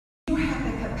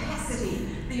capacity,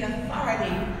 the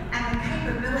authority, and the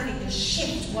capability to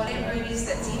shift whatever it is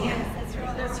that's in you. That's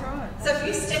right. That's right. So if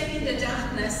you step into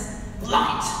darkness,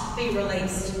 light be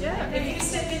released. Yeah. If you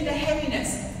step into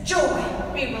heaviness, joy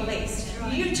be released.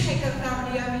 You take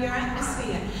authority over your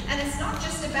atmosphere. And it's not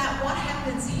just about what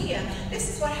happens here.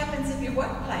 This is what happens in your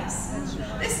workplace.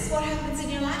 This is what happens in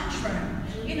your lounge room.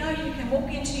 You know, you can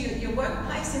walk into your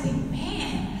workplace and think,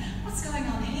 man, what's going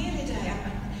on here today?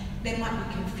 There might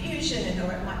be confusion,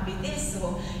 or it might be this,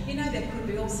 or, you know, there could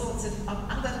be all sorts of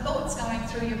other thoughts going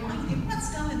through your mind. You think,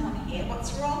 what's going on here?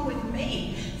 What's wrong with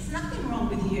me? There's nothing wrong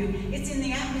with you. It's in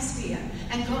the atmosphere.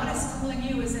 And God is calling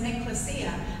you as an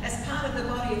ecclesia, as part of the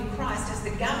body of Christ, as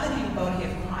the governing body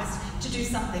of Christ, to do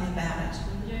something about it.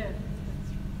 Yeah.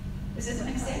 Does this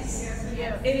make sense?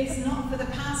 Yeah. It is not for the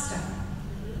pastor.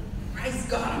 Praise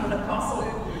God, I'm an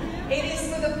apostle. It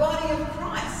is for the body of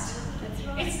Christ.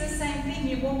 It's the same thing.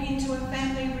 You walk into a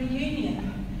family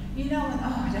reunion, you know, and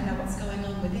oh, I don't know what's going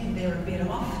on with them. They're a bit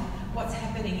off. What's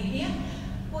happening here?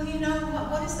 Well, you know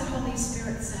what is the Holy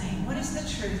Spirit saying? What is the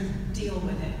truth? Deal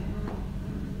with it.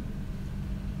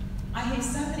 I hear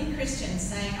so many Christians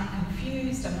saying, I'm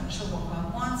confused, I'm not sure what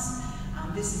God wants,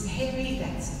 this is heavy,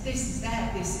 this is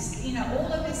that, this is, you know,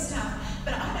 all of this stuff.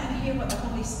 But I don't hear what the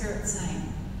Holy Spirit's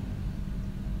saying.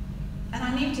 And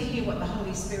I need to hear what the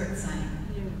Holy Spirit's saying.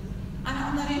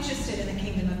 I'm not interested in the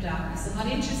kingdom of darkness. I'm not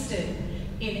interested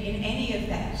in any of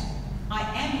that. I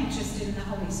am interested in the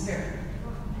Holy Spirit.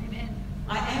 Amen.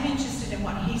 I am interested in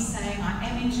what He's saying. I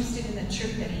am interested in the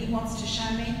truth that He wants to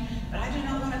show me. But I do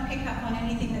not want to pick up on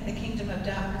anything that the kingdom of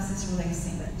darkness is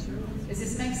releasing. Does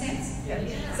this make sense? Yeah.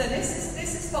 So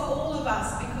this is for all of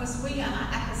us, because we are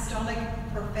apostolic,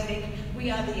 prophetic. We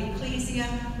are the ecclesia.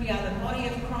 We are the body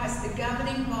of Christ, the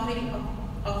governing body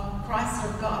of Christ,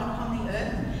 of God upon the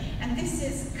earth. And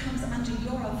this comes under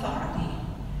your authority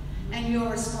and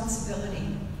your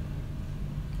responsibility.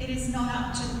 It is not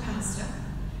up to the pastor,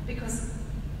 because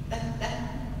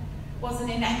that wasn't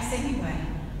in Acts anyway.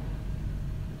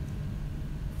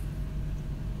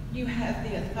 You have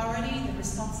the authority, the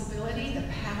responsibility, the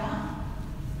power.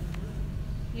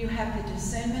 You have the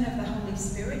discernment of the Holy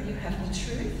Spirit. You have the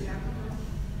truth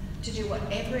to do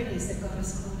whatever it is that God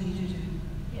has called you to do.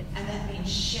 And that means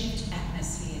shift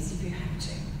atmospheres if you have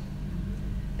to.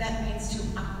 That means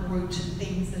to uproot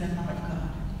things that are not of God.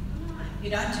 You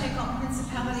don't take on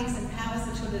principalities and powers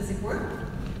until there's a group,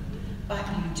 but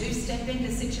you do step into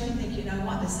a situation and think, you know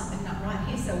what, there's something not right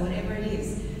here, so whatever it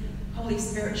is, Holy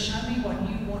Spirit, show me what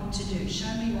you want to do.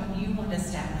 Show me what you want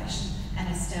established,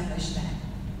 and establish that.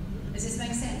 Does this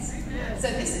make sense? Yeah. So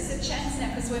this is a chance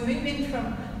now, because we're moving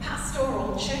from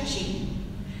pastoral, churchy,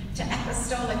 to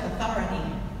apostolic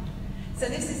authority. So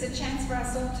this is a chance for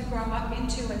us all to grow up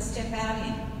into and step out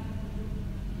in.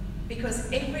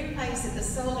 Because every place that the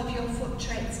sole of your foot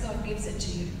treads, God gives it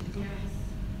to you. Yes.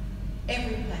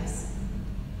 Every place.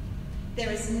 There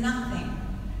is nothing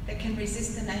that can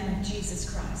resist the name of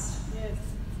Jesus Christ. Yes.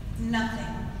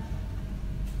 Nothing.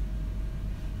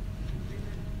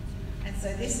 And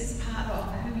so this is part of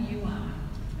who you are.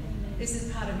 This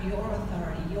is part of your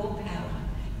authority, your power,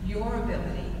 your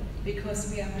ability, because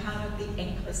we are part of the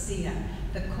ecclesia,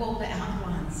 the called out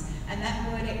ones. And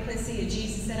that word ecclesia,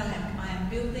 Jesus said, I am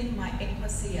building my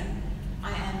ecclesia.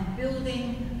 I am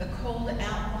building the called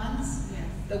out ones, Yes.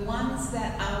 the ones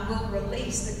that will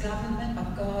release the government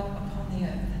of God upon the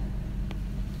earth.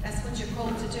 That's what you're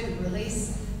called to do,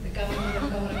 release the government of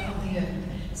God upon the earth.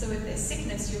 So if there's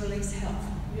sickness, you release health.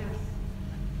 Yes.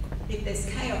 If there's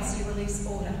chaos, you release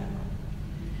order.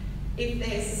 If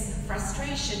there's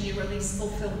frustration, you release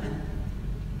fulfillment.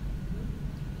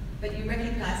 But you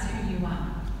recognize who you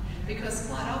are. Because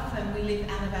quite often we live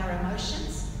out of our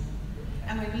emotions.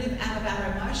 And we live out of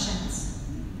our emotions.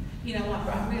 You know,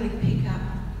 I really pick up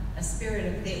a spirit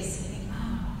of this. And you think,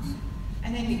 oh.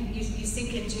 And then you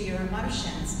sink into your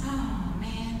emotions. Oh,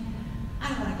 man, I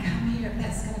don't want to come here if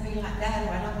that's going to be like that.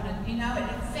 Or I don't want to, you know, it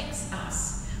affects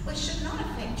us. Well, it should not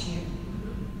affect you.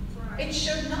 It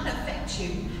should not affect you,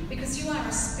 because you are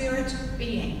a spirit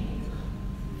being.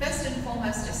 First and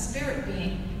foremost, a spirit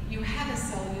being. You have a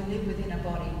soul, you live within a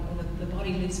body, or the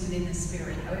body lives within the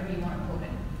spirit, however you want to put it.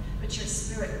 But you're a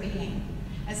spirit being.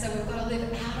 And so we've got to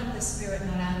live out of the spirit,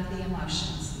 not out of the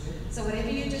emotions. So whatever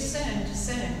you discern,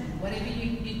 discern. Whatever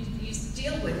you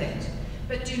deal with it.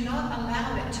 But do not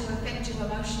allow it to affect you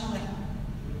emotionally.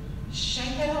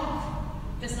 Shake it off.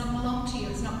 It does not belong to you.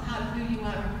 It's not part of who you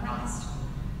are in Christ.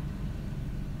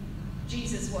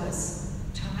 Jesus was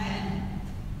tired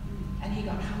and he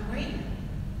got hungry,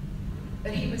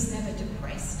 but he was never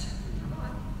depressed.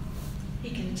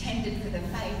 He contended for the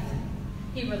faith.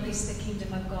 He released the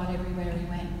kingdom of God everywhere he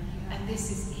went. and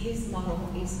this is his model,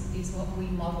 is what we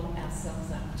model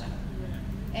ourselves after.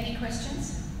 Any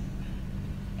questions?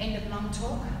 End of long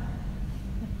talk?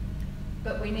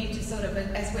 But we need to sort of,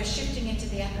 as we're shifting into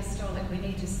the apostolic, we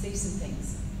need to see some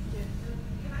things. Yeah.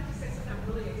 Can I just say something I'm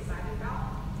really excited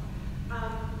about?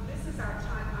 This is our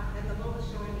time, and the Lord was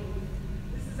showing me,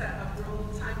 this is a real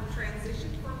time of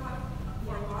transition for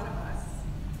a lot of us.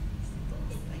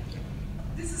 Thank you.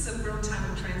 This is a real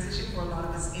time of transition for a lot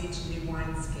of us into new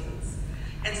wineskins.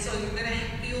 And so you're going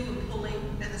to feel the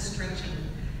pulling and the stretching.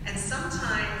 And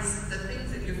sometimes the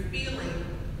things that you're feeling,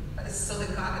 so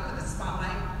that God can put the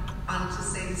spotlight on to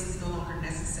say this is no longer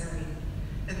necessary.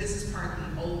 That this is part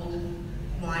of the old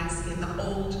wineskin, the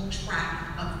old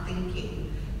track of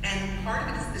thinking. And part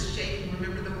of it is the shaking.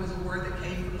 Remember, there was a word that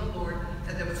came from the Lord,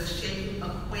 that there was a shaking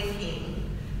of quaking,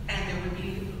 and there would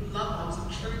be love bombs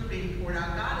of truth being poured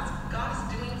out. God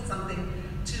is doing something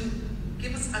to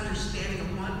give us understanding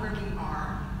of one, where we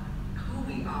are, who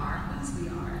we are, whose we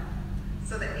are,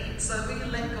 so we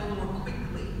can let go more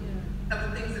quickly of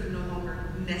the things that are no longer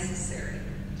necessary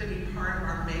to be part of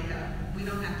our makeup. We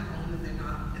don't have to own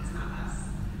them, it's not us.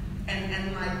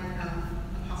 And like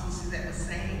Apostle Suzette was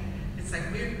saying, it's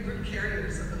like we're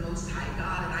carriers of the Most High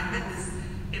God, and I had this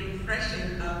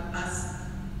impression of us,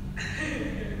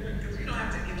 because you don't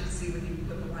have to intercede when you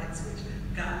put the light switch.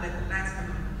 God, let the lights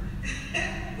come on.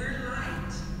 We're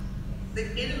light. The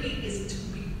enemy is to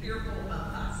be fearful of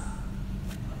us.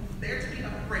 They're to be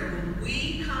afraid. When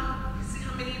we come, you see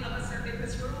how many of us are in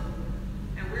this room?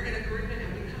 And we're in agreement,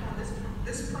 and we come on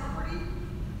this property.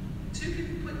 Two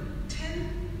people put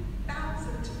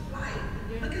 10,000 to flight.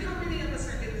 Yeah. Look at how many of us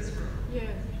are in this room.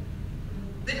 Yes.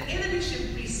 The enemy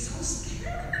should be so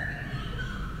scared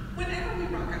whenever we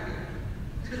rock up here.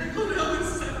 We're like, oh no,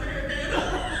 it's not there again.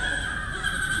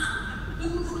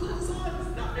 Who's on?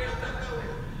 It's not there, I'm not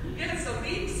going. Yeah, so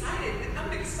be excited.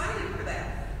 I'm excited for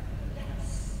that.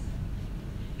 Yes.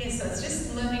 Yeah, so it's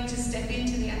just learning to step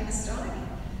into the apostolic.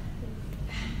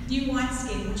 New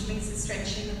wineskin, which means the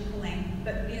stretching and pulling.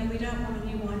 But we don't want a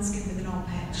new wineskin with an old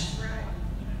patch. Right.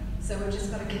 So we've just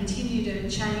got to continue to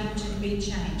change and be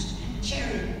changed.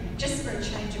 Cherry, just for a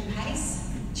change of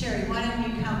pace, Cherry, why don't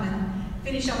you come and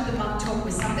finish off the monk talk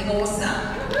with something awesome?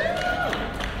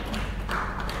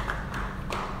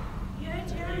 Yeah,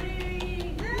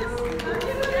 Jerry!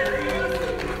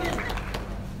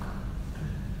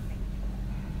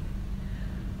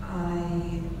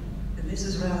 This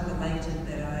is rather belated,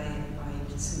 but I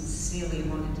sincerely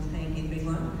wanted to thank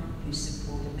everyone who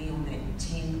supported me on that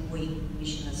 10-week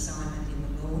mission assignment in the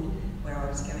Lord, where I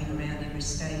was going around every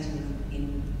state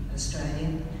in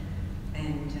Australia.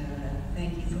 And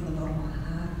thank you from the bottom of my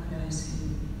heart, those who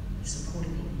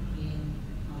supported me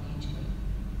financially.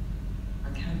 I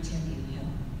can't tell you how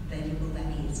valuable that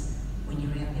is when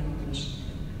you're out there on the mission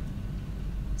field.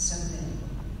 So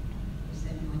valuable. Is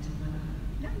that my time?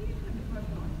 No, you have the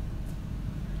microphone.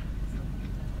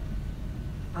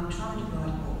 I'm trying to write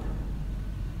a book.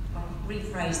 I'll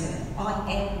rephrase that. I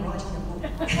am writing a book.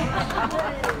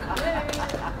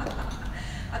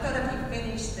 I thought if we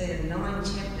finished the 9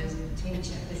 chapters, 10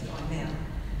 chapters by now,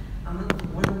 I'm at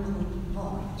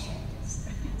 1.5 chapters.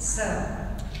 So,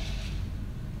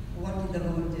 what did the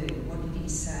Lord do? What did He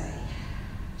say?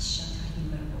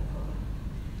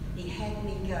 He had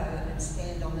me go and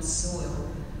stand on the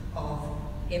soil of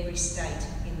every state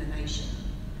in the nation.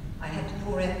 I had to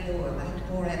pour out the oil, I had to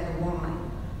pour out the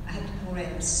wine, I had to pour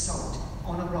out the salt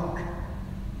on a rock.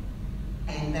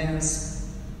 And there was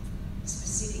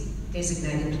specific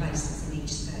designated places in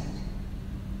each state.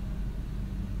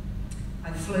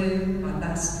 I flew, I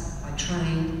bussed, I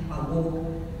trained, I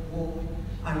walked,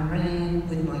 I ran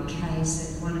with my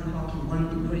case at 1 o'clock in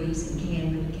 1 degrees in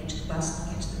Canberra to catch the bus,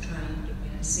 to catch the train, get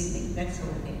back to Sydney, that sort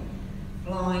of thing.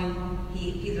 Flying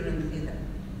hither and thither,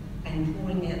 and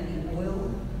pouring out the oil,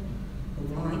 the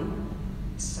wine,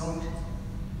 salt,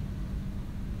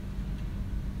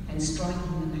 and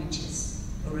striking the matches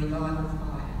for revival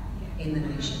fire in the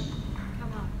nation.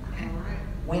 Come on. All right.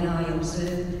 When I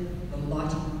observed the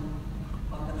lighting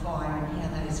of the fire and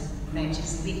how those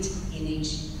matches lit in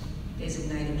each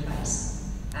designated place,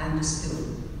 I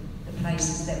understood the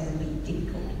places that would be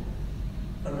difficult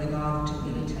for revival to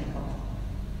really take off.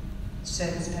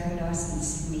 Service Paradise and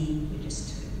Sydney were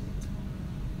just 2.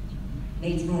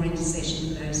 Needs more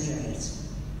intercession for those areas.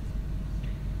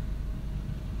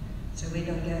 So where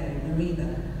did I go? Mariba.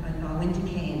 I went to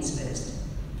Cairns first.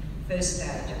 First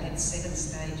stage, I had 7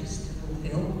 stages to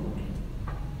fulfill.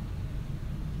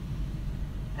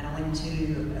 And I went to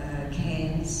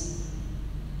Cairns.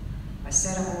 I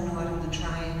sat up all night on the train.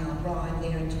 I arrived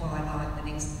there at twilight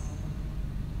the next,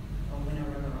 or when I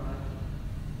arrived,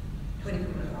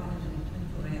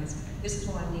 This is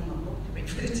why I need my book to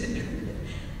refer to.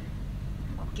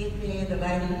 Get there, the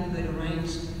lady who had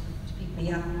arranged to pick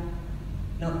me up,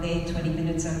 not there 20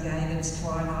 minutes ago, it's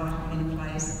twilight, I'm in a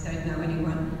place, don't know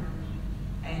anyone.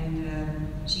 And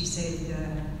she said,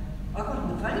 I got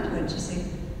on the phone to her and she said,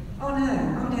 oh no,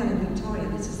 I'm down in Victoria,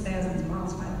 this is thousands of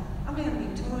miles away. I'm down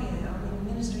in Victoria, I'm in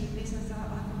the Ministry of Business, I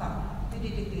forgot.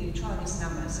 Try this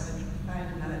number, so I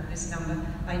phoned this number.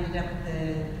 I ended up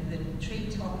at the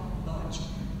Treetop Lodge,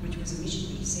 which was a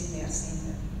missionary send-out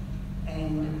centre.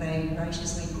 And they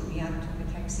graciously put me up, took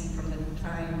a taxi from the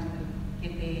train to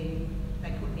get there.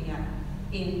 They put me up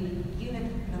in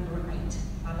unit number 8.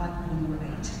 I like the number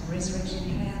 8. Resurrection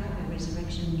Cloud and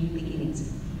Resurrection New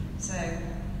Beginnings. So,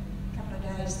 a couple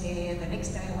of days there. The next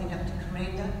day I went up to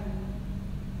Coranda.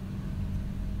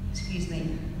 Excuse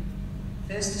me.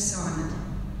 First assignment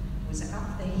was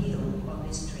up the hill of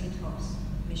this Treetops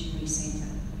Missionary Centre.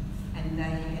 And they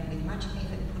had, with much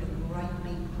effort, put a great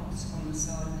big cross on the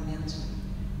side of the mountain.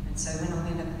 And so when I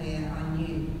went up there, I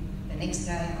knew the next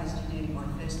day I was to do my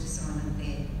first assignment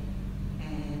there.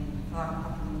 And 5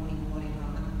 o'clock in the morning or whatever,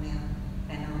 I'm up the mountain.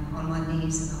 And I'm on my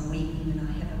knees and I'm weeping and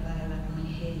I have a veil over my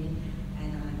head.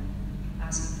 And I'm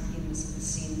asking forgiveness for the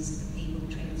sins, the evil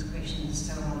transgressions,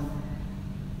 so on.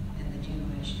 And the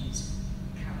generations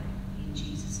covered in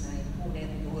Jesus' name. Poured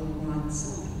out the oil and wine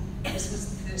salt. This was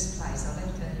the first place. I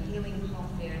left a healing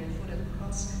cloth there at the foot of the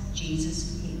cross.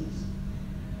 Jesus heals.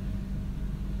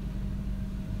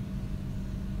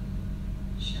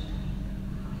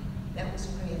 That was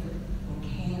prayer for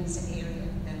Cairns area,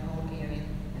 that whole area.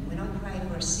 And when I prayed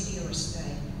for a city or a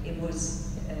state, it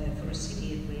was, for a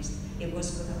city at least, it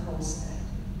was for the whole state.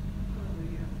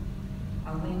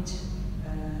 I went,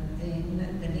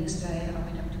 then the next day I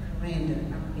went up to Coranda,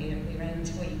 up there, we ran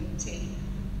Torti.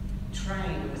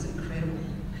 Train, it was incredible.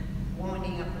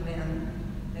 Winding up the mountain,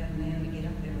 about an hour to get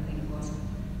up there, I think it was.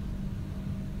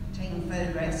 Taking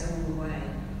photographs all the way.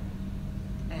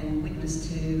 And witness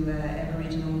to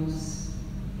Aboriginals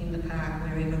in the park,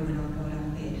 wherever, when I got up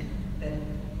there.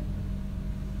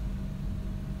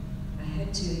 But I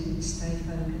had to stay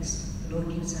focused. The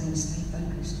Lord kept saying, stay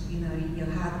focused. You know, your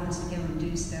heart wants to go and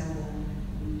do stuff or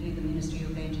do the ministry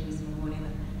of evangelism or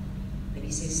whatever. But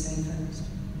he says, stay focused.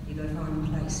 You've got to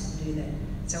find a place to do that.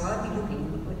 So I'd be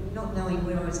looking, not knowing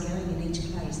where I was going in each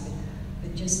place,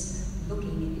 but just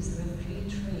looking, is there a few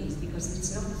trees? Because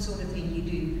it's not the sort of thing you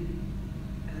do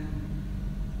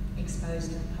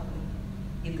exposed to the public.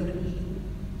 You've got to be hidden.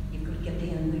 You've got to get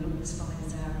down where all the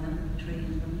spiders are and under the trees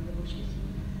and under the bushes.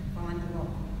 Find the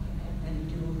rock and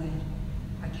do all that.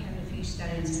 I carried a few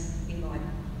stones in my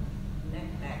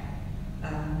knapsack,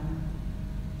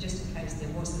 just in case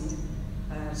there wasn't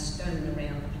a stone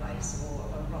around the place or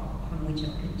a rock on which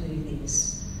I could do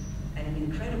this. And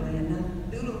incredibly enough,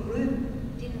 Uluru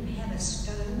didn't have a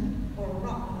stone or a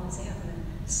rock when I was out in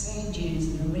the sand dunes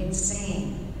and the red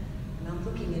sand. And I'm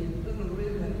looking at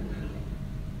Uluru over here,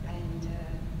 and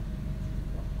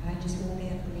I just walked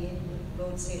out from there. The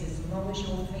Lord said, as long as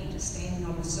your feet are standing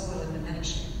on the soil of the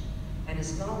nation, and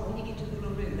as long, when you get to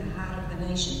Uluru, the heart of the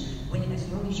nation, as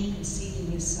long as you can see it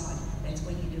in your sight, that's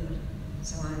when you do it.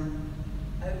 So I'm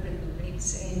over in the red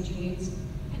sand dunes,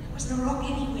 and there wasn't a rock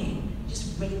anywhere,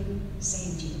 just red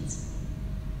sand dunes.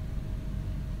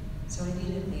 So I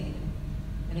did it there.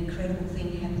 An incredible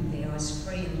thing happened there. I was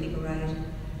free and liberated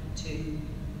to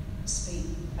speak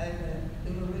over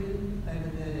Uluru, over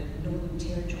the Northern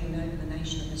Territory and over the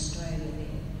nation of Australia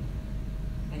there,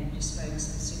 and just spoke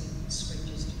specific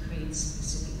scriptures, decreed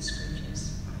specific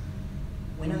scriptures.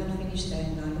 When I finished that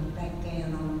and I looked back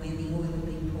down on where the oil had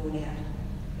been poured out,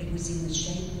 it was in the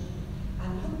shape. I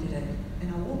looked at it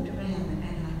and I walked around and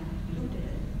I looked at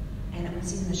it, and it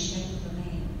was in the shape of a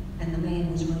man, and the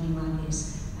man was running like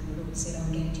this. And the Lord said,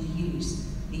 I'm going to use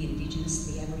the Indigenous,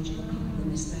 the Aboriginal people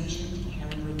in this nation to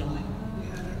carry revival.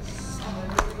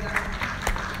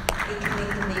 It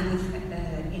connected me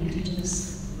with Indigenous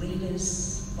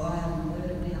leaders via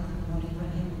word of mouth and whatever, I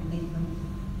hadn't met them.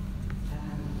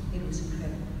 It was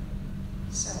incredible.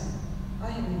 So, I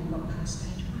haven't even got past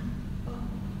stage 1. Oh.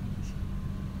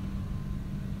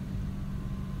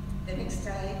 The next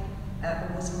day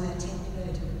was my attempt to go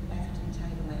to the Atherton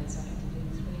Tablelands. I had to do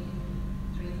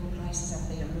three or four places up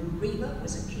there. Mariba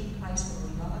was a key place for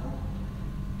revival,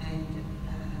 and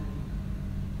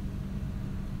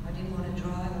I didn't want to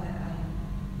drive.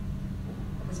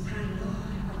 I was praying, Lord,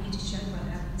 I need to show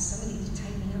somebody to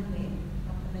take me up there,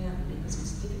 up the mountain, because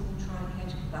it's difficult trying to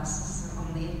catch buses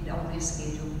on their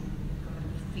schedule. You've got to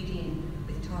fit in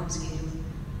with time schedules.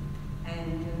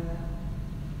 And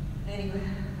anyway,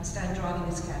 I started driving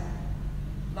this car.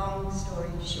 Long story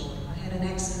short, I had an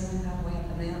accident halfway up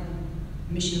the mountain.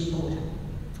 mission border.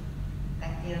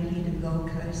 Back down here to the Gold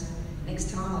Coast.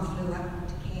 Next time I flew up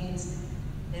to Cairns,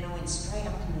 then I went straight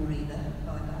up to Mareeba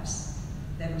by bus.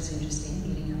 That was interesting,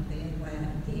 getting up there, way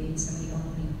up there, somebody on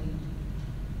me there.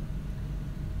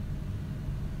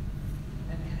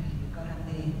 Okay, got up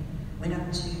there, went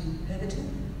up to Herberton,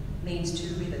 means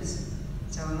 2 rivers.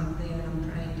 So I'm up there and I'm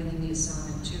praying, doing the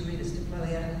assignment, 2 rivers to flow out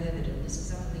of Herberton. This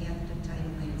is up in the Atherton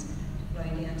tablelands, to flow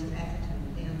down to Atherton,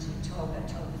 down to Tolga.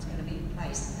 Tolga's going to be a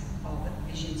place of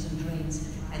visions and dreams.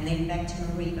 And then back to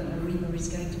Mareeba. Mareeba is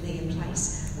going to be a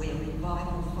place where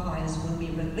revival fires will be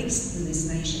released in this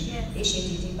nation.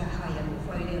 Esheti Bahaya will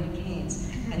flow down to Cairns,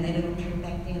 and then it will come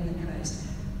back down the coast.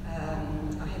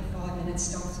 I had 5-minute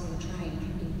stops on the train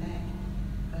coming back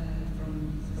from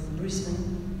Brisbane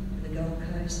to the Gold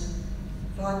Coast.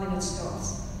 5-minute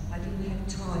stops. I didn't have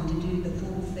time to do the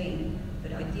full thing,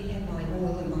 but I did have my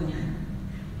oil and my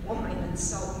wine and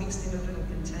salt mixed in a little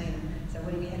container. So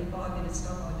when we had a 5-minute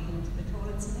stop, I'd be into the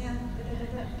toilets and out,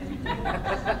 and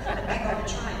back on the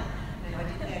train. And I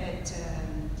did that at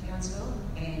Townsville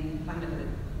and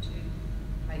Thunderbird, 2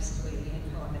 places where we had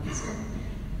 5 minutes.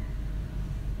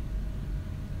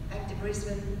 Back to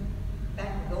Brisbane,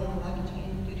 back with all my luggage in,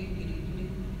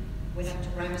 went up to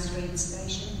Roma Street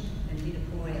Station and did a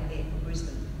pour out there for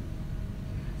Brisbane.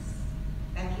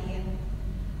 Back here,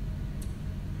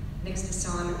 next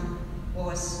assignment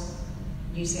was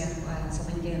New South Wales. I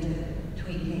went down to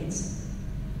Tweed Heads,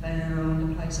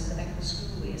 found a place at the back of the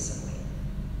school there somewhere.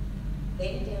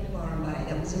 Then down to Byron Bay.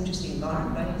 That was interesting.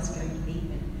 Byron Bay is going to be,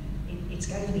 it's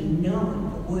going to be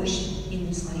known for worship in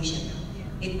this nation.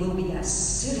 It will be a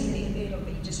city there. It'll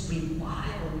be just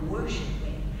revival worship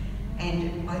there.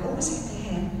 And I always have to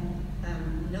have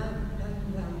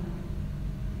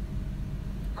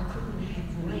I couldn't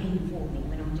have rain for me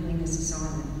when I'm doing this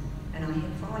assignment. And I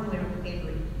had fine weather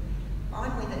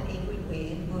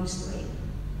everywhere, mostly.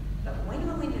 But when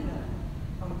I went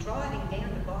I'm driving down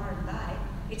to Byron Bay,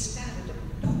 it started to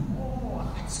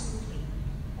absolutely,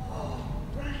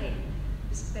 rain.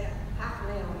 It's about half an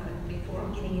hour before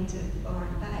I'm getting into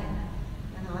Byron Bay.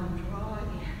 And I'm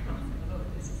driving, Lord,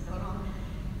 this is not on.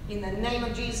 In the name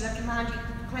of Jesus, I command you,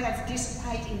 clouds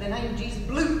dissipate. In the name of Jesus,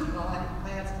 blue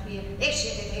clouds appear.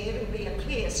 It'll be a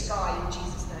clear sky in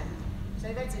Jesus' name.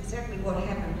 So that's exactly what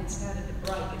happened. It started to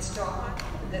break. It stopped.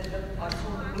 I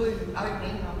saw the blue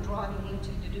opening. I'm driving into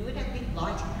to do it at the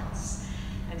lighthouse.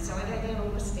 And so I go down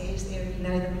all the stairs there, if you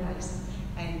know the place.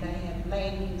 And they have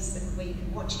landings that we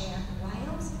can watch out the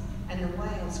whales. And the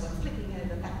whales were flipping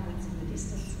over backwards in the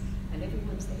distance. And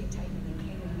everyone's there taking the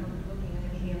camera. And I'm looking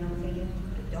over here and I'm thinking, I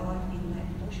could have dived in that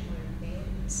bush where there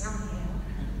somehow.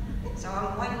 So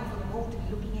I'm waiting for them all to be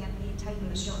looking out there, taking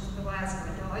the shots of the whales, and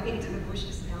I dive into the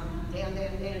bushes now. Down,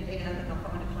 and I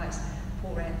find a place,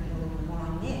 pour out the oil and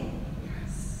wine there.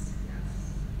 Yes.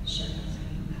 Show them.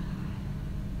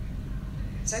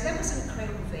 So that was an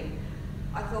incredible thing.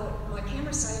 I thought, my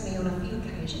camera saved me on a few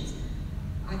occasions.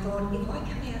 I thought, if I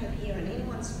come out of here and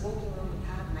anyone's walking along the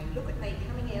path and they look at me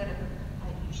coming out of it,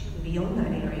 you shouldn't be on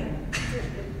that area,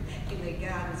 in their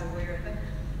gardens or wherever.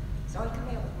 So I come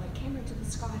out with my camera to the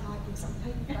skylight and some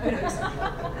taking photos.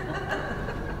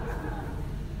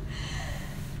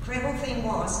 Incredible thing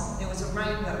was, there was a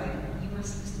rainbow. You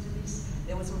must listen to this.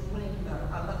 There was a rainbow.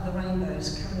 I love the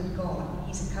rainbows coming of God.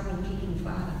 He's a covenant-keeping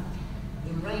Father.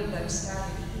 The rainbow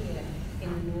started here in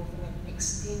the north and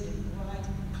extended right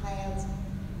clouds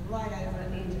right over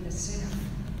into the south.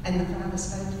 And the Father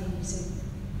spoke to me and he said,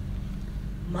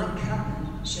 my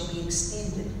covenant shall be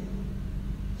extended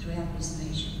throughout this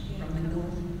nation, from the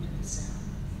north to the south.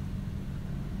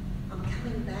 I'm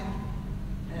coming back,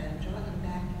 driving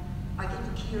back. I get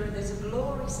to Kira, there's a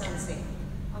glory sunset.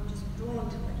 I'm just drawn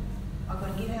to it. I've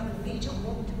got to get out on the beach, I'm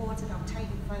walking towards it, I'm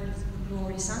taking photos of the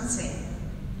glory sunset.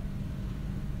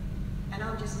 And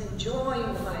I'm just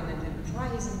enjoying the moment and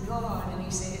praising God. And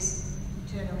he says,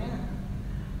 turn around.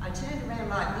 I turned around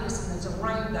like this and there's a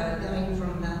rainbow going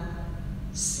from the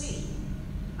sea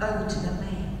over to the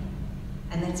land.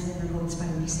 And that's when the Lord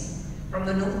spoke, he said, from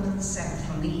the north to the south,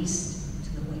 from the east to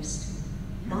the west,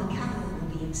 my covenant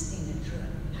will be extended through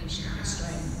a nation of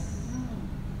Australia.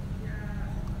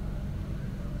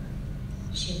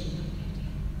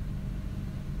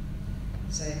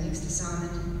 So next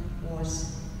assignment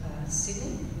was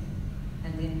Sydney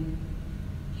and then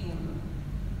Canberra.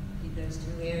 Did those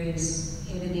 2 areas,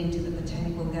 headed into the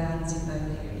botanical gardens in both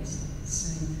areas.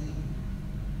 Same thing.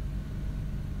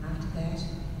 After that,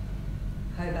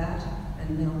 Hobart and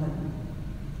Melbourne.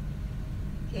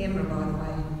 Canberra, by the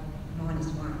way, -1.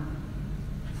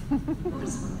 -1.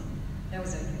 That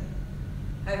was okay.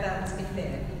 Hobart was a bit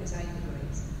better. It was 8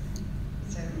 degrees.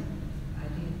 So I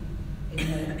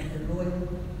in the Royal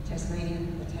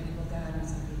Tasmanian Botanical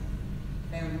Gardens.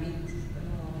 I found big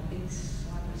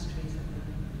cypress trees that were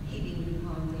hidden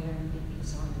behind there and big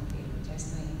assignment there in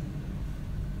Tasmania.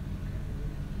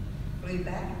 Flew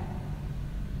back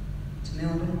to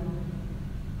Melbourne.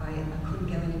 I couldn't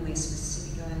go anywhere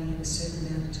specific. I only had a certain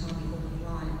amount of time before the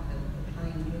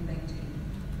plane flew back to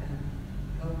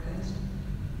Gold Coast.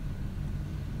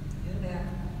 About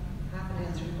half an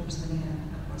hour, 3/4 of an hour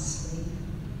up my sleeve,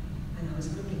 and I was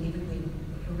looking everywhere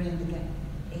around the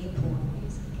airport.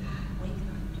 Where's the garden? Where can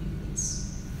I do this?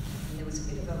 And there was a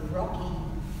bit of a rocky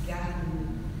garden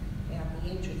out the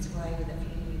entranceway with a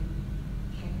few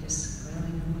cactus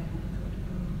growing and whatever. I thought,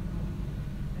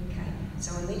 oh. Okay. So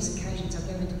on these occasions, I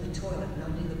go into the toilet and I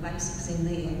do the basics in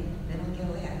there. Then I go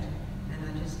out and I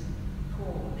just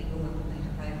pour the oil and that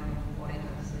over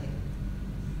whatever's there.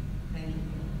 Thank you.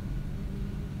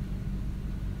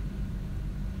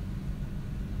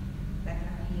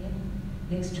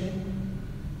 Next trip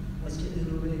was to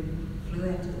Uluru. Flew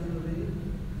out to Uluru,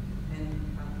 and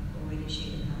I've already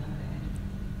shared part of that.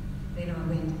 Then I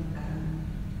went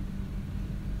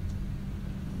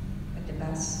at the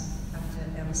bus up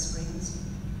to Alice Springs.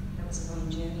 That was a long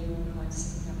journey, all night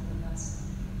sitting up the bus.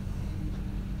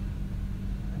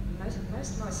 And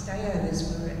most of my stayovers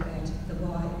were at the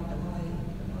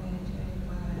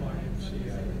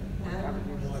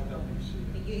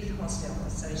the Youth Hostel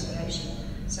Association.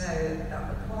 So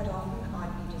quite often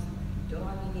I'd be just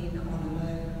diving in on a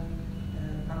low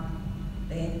bunk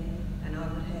bed, and I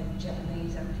would have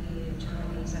Japanese up here,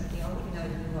 Chinese up here. I wouldn't know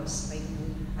who I was speaking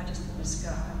with. I just put a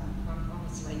scarf on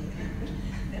my sleep.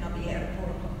 Then I'd be out at 4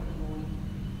 o'clock in the morning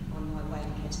on my way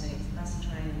to catch the next bus,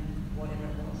 train, whatever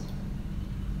it was.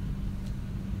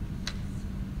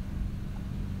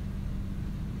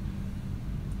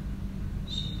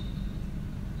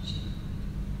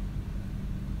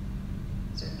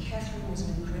 Catherine was an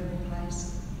incredible place.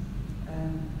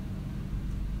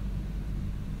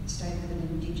 Stayed with an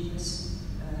Indigenous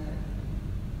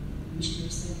missionary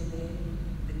centre there.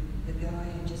 The guy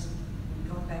had just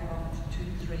got back off a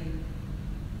 2-3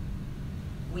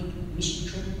 week mission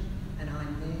trip, and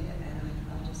I'm there, and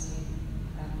I just said,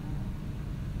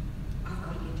 I've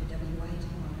got to get to WA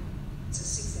tomorrow. It's a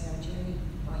 6-hour journey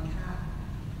by car,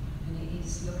 and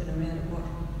he's looking around at what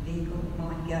vehicle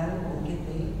might go or get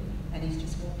there. And he's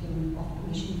just walking off the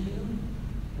mission field,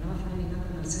 and I found him up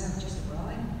on myself, just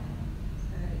arrived.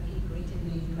 So he greeted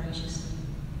me graciously,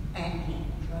 and he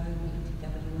drove me to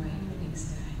WA the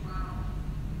next day. Wow.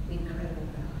 Incredible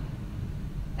guy.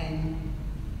 And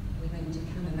we went to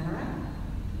Kununurra,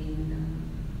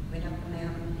 went up the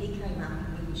mountain. He came up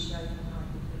with his chauffeur,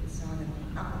 with Simon,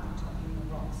 up at the top in the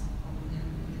rocks on the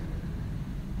mountain in Kununurra.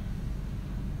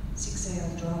 6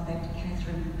 hours drive back to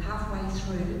Catherine. Halfway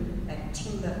through at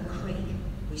Timber Creek,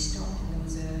 we stopped, and there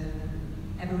was an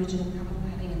Aboriginal couple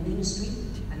having a ministry,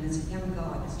 and there's a young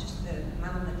guy, it's just the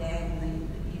mum and the dad and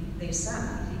their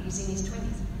son, he's in his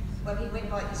 20s. Well, he went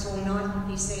like this all night.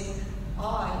 He said,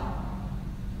 I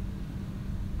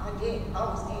was dead.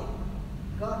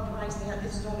 God raised me up.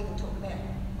 This is all we can talk about.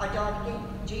 I died again.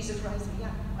 Jesus raised me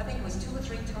up. I think it was 2 or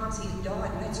 3 times he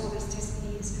died, and that's all his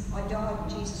testimony is. I died and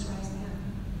Jesus raised me up.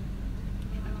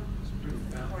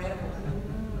 Incredible.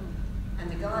 And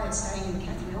the guy is saying in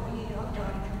Catherine, oh yeah, I've died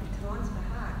a couple of times by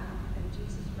heart, and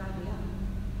Jesus raised me up.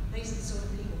 These are the sort of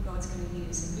people God's going to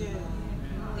use in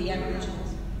the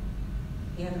Aboriginals.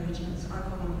 The Aboriginals, I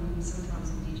call them sometimes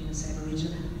Indigenous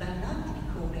Aboriginal. They love to be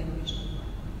called Aboriginal.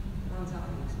 The ones I've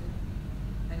used,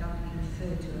 they love to be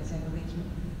referred to as Aboriginal.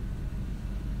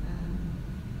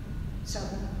 So,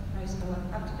 praise the Lord,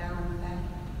 up to Darwin and back.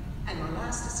 And my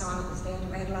last assignment was down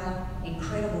to Adelaide.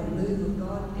 Incredible move of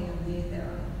God down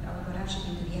there. I got ushered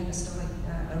into the apostolic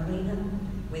arena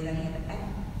where they had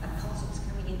apostles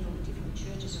coming in from different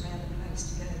churches around the place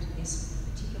to go to this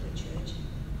particular church.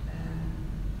 I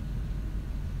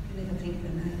can never think of the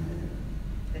name of it.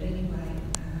 But anyway,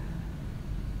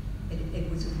 it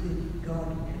was a good God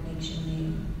connection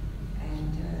there,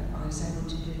 and I was able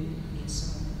to do the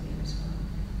assignment there as well.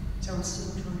 So I'm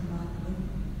still trying to write the book.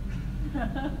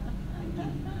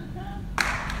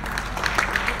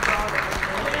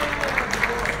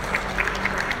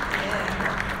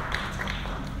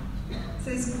 So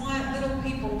there's quiet little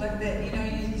people that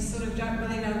you sort of don't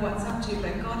really know what's up to,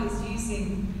 but God is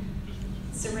using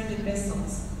surrendered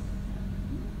vessels.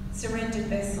 Surrendered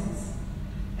vessels.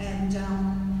 And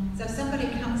so if somebody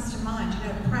comes to mind,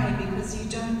 pray, because you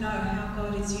don't know how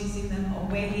God is using them or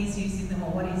where He's using them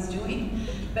or what He's doing.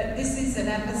 But this is an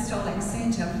apostolic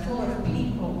centre full of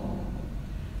people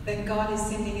that God is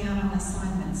sending out on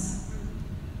assignments.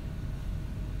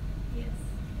 Yes.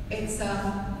 It's,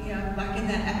 like in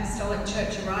that Apostolic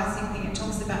Church Arising thing, it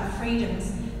talks about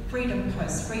freedoms, freedom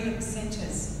posts, freedom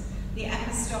centres. The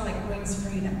apostolic brings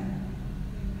freedom.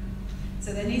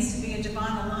 So there needs to be a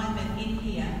divine alignment in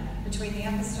here between the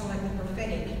apostolic, the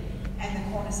prophetic, and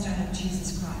the cornerstone of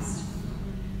Jesus Christ.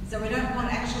 So we don't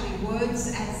want actually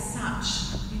words as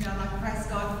such, like praise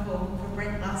God for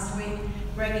Brent last week,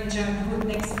 Greg and Joan Hood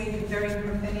next week, very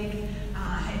prophetic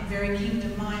and very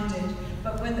kingdom-minded.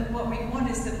 But what we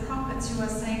want is the prophets who are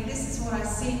saying, this is what I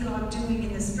see God doing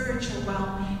in the spiritual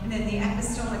realm, and then the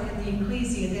apostolic and the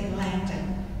ecclesia then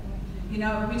landing. We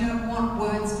don't want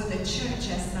words for the church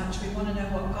as such. We want to know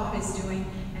what God is doing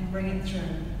and bring it through.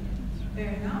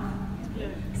 Fair enough?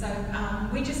 So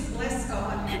we just bless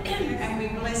God and we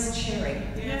bless Cherry.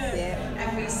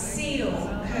 And we seal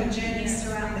her journeys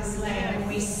throughout this land, and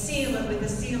we seal it with the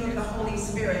seal of the Holy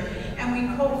Spirit. And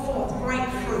we call forth great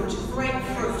fruit,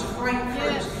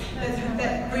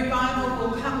 that revival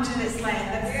will come to this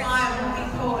land, that fire will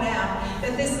be poured out,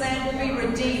 that this land will be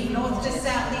redeemed, north to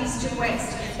south, east to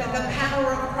west, that the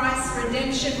power of Christ's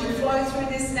redemption would flow through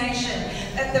this nation,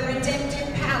 that the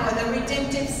redemptive power, the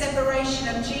redemptive separation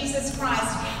of Jesus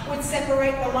Christ would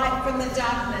separate the light from the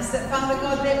darkness, that Father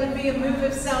God, there would be a move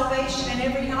of salvation in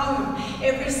every home,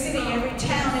 every city, every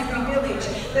town, every village,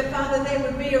 that Father, there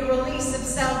would be a release of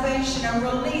salvation, a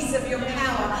release of your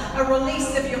power, a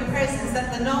release of your presence,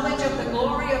 that the knowledge of the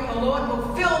glory of the Lord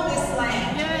will fill this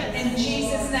land in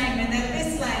Jesus' name, and that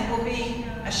this land will be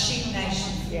a sheep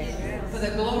nation for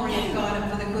the glory of God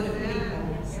and for the good of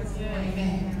people.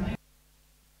 Amen.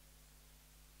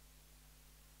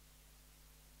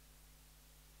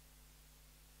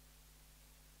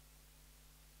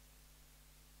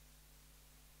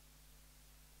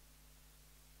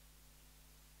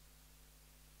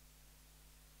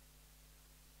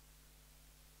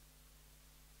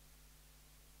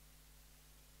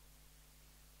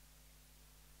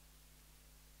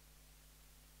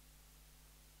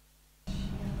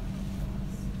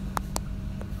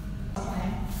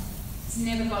 It's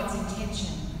never God's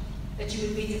intention that you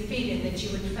would be defeated, that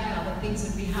you would fail, that things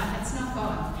would be hard. That's not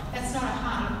God. That's not a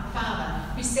heart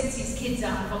father who sets his kids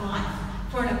up for life,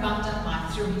 for an abundant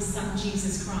life through his Son,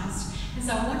 Jesus Christ. And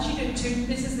so I want you to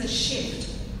this is the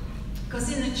shift.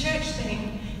 Because in the church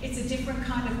thing, it's a different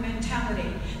kind of mentality.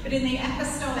 But in the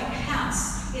apostolic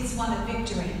house, it's one of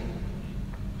victory.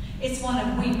 It's one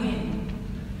of we win.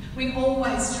 We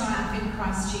always triumph in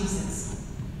Christ Jesus.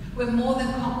 We're more than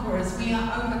conquerors. We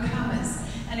are overcomers.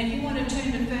 And if you want to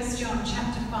turn to 1 John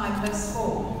chapter 5, verse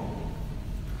 4.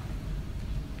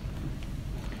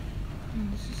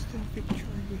 And this is the victory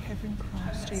we have in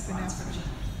Christ, even after.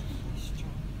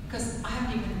 Because I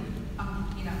haven't even,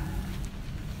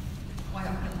 way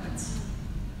up the notes.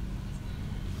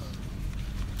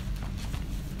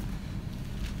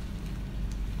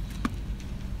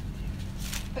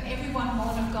 For everyone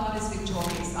born of God is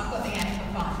victorious. I've got the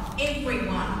Amplified.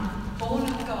 Everyone born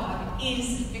of God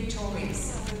is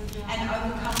victorious and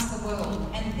overcomes the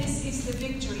world. And this is the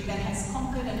victory that has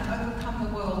conquered and overcome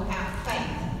the world, our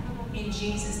faith in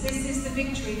Jesus. This is the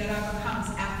victory that overcomes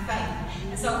our faith.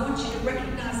 And so I want you to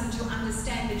recognize and to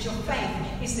understand that your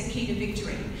faith is the key to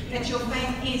victory. That your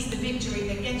faith is the victory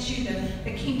that gets you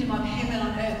the kingdom of heaven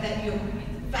on earth. That your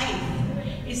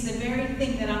faith is the very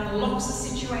thing that unlocks the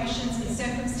situations and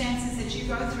circumstances that you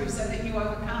go through so that you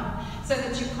overcome, so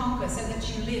that you conquer, so that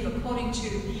you live according to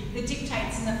the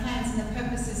dictates and the plans and the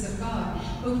purposes of God.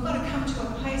 But we've got to come to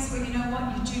a place where, you know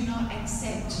what, you do not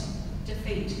accept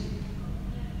defeat.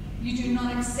 You do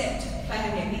not accept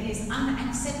failure. It is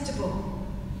unacceptable.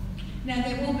 Now,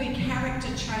 there will be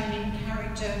character training,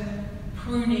 character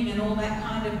pruning, and all that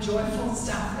kind of joyful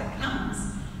stuff that comes.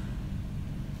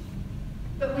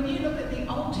 But when you look at the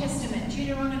Old Testament,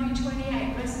 Deuteronomy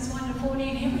 28, verses 1 to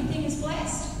 14, everything is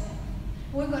blessed.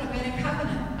 We've got a better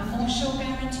covenant, a more sure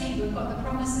guarantee. We've got the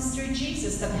promises through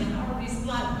Jesus, the power of his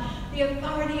blood, the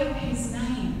authority of his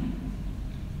name.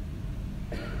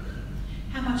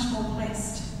 How much more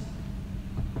blessed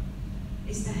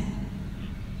is that?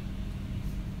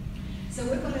 So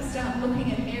we've got to start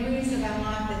looking at areas of our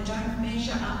life that don't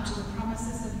measure up to the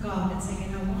promises of God and say, you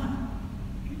know what?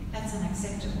 That's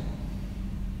unacceptable.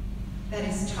 That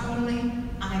is totally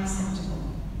unacceptable.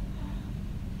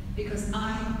 Because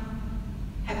I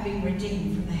have been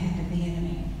redeemed from the hand of the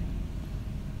enemy.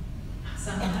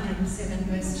 Psalm 107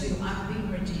 verse 2, I've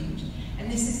been redeemed. And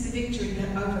this is the victory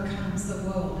that overcomes the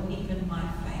world, even my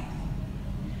faith.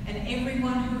 And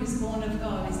everyone who is born of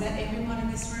God, is that everyone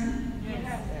in this room?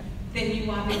 Yes. Then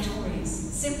you are victorious.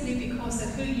 Simply because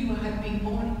of who you have been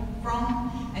born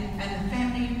from and the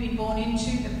family you've been born born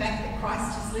into, the fact that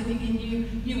Christ is living in you,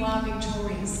 you are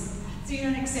victorious. So you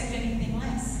don't accept anything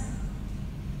less.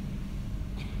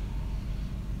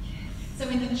 So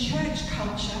in the church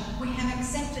culture, we have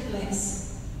accepted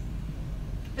less.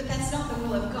 But that's not the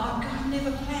will of God. God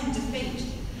never planned defeat.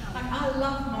 Like, I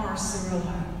love Morris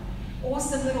Cirillo.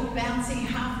 Awesome little bouncy,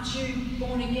 half-Jew,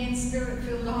 born-again,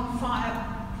 spirit-filled,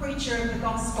 on-fire preacher of the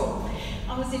gospel.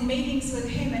 I was in meetings with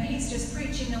him and he's just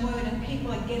preaching the word and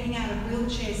people are getting out of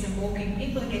wheelchairs and walking.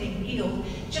 People are getting healed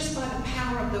just by the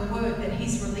power of the word that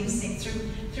he's releasing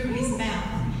through his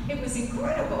mouth. It was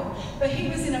incredible. But he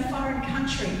was in a foreign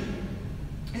country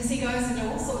as he goes into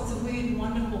all sorts of weird,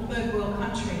 wonderful third world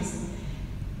countries.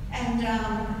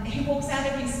 And he walks out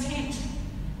of his tent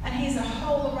and here's a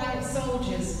whole array of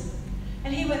soldiers.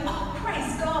 And he went, oh,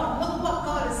 praise God, look what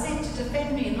God has sent to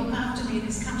defend me and look after me in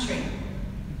this country.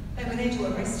 They were there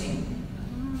to arrest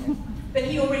him. But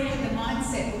he already had the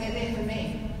mindset, well, they're there for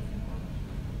me.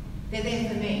 They're there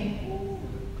for me.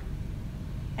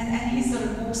 And he sort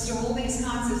of walks through all these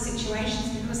kinds of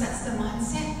situations because that's the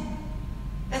mindset.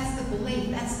 That's the belief.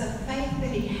 That's the faith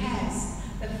that he has.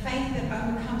 The faith that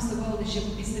overcomes the world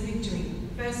is the victory.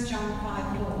 1 John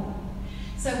 5:4.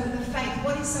 So with the faith,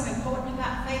 what is so important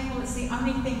about faith? Well, it's the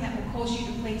only thing that will cause you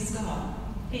to please God.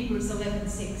 Hebrews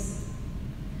 11:6.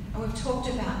 And we've talked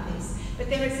about this. But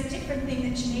there is a different thing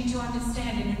that you need to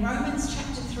understand. And in Romans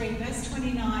chapter 3, verse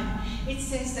 29, it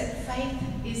says that faith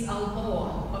is a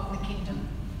law of the kingdom.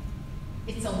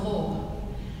 It's a law.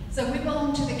 So we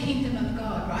belong to the kingdom of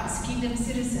God, right? It's kingdom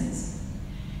citizens.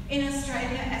 In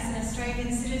Australia, as an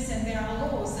Australian citizen, there are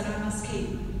laws that I must keep,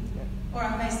 or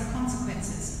I face the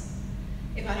consequences.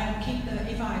 If I don't keep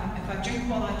if I drink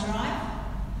while I drive,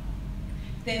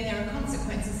 then there are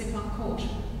consequences if I'm caught.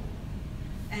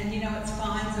 And you know, it's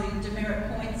fines or you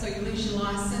demerit points or you lose your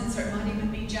license or it might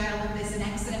even be jail if there's an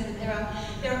accident. But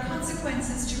there are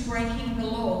consequences to breaking the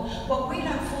law. What we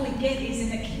don't fully get is in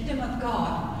the kingdom of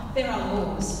God, there are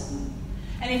laws.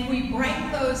 And if we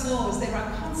break those laws, there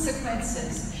are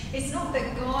consequences. It's not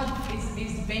that God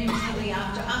is vengefully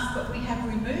after us, but we have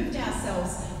removed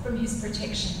ourselves from his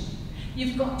protection.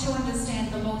 You've got to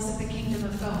understand the laws of the kingdom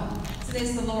of God. So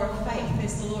there's the law of faith,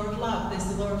 there's the law of love, there's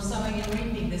the law of sowing and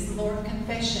reaping, there's the law of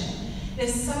confession.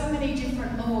 There's so many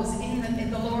different laws in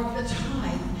the law of the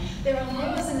tithe. There are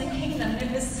laws in the kingdom,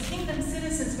 and as kingdom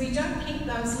citizens, we don't keep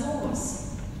those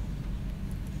laws.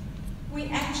 We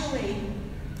actually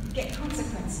get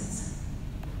consequences.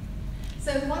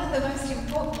 So one of the most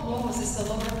important laws is the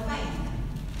law of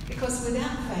faith, because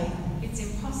without faith, it's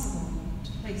impossible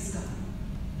to please God.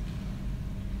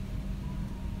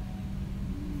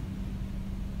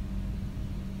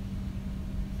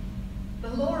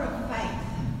 The law of faith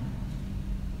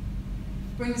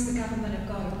brings the government of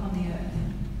God upon the earth.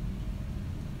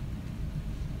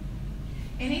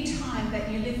 Any time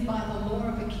that you live by the law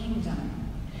of a kingdom,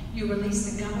 you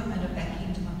release the government of that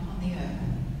kingdom upon the earth.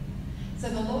 So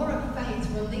the law of faith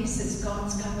releases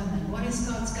God's government. What is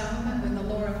God's government when the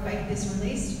law of faith is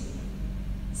released?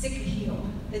 Sick are healed,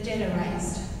 the dead are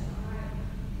raised,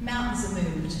 mountains are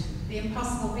moved, the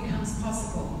impossible becomes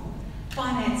possible,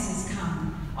 finances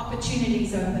come,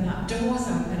 opportunities open up, doors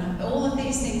open up. All of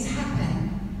these things happen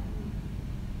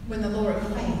when the law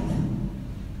of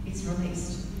faith is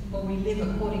released, or we live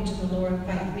according to the law of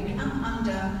faith. We come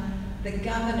under the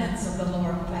governance of the law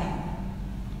of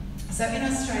faith. So in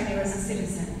Australia, as a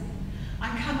citizen, I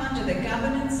come under the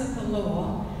governance of the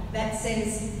law that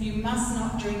says you must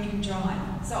not drink and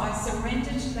drive. So I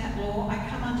surrender to that law. I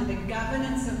come under the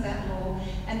governance of that law,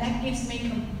 and that gives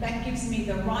me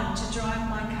the right to drive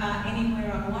my car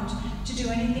anywhere I want, to do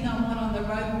anything I want on the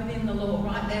road within the law.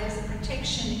 Right, there is a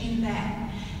protection in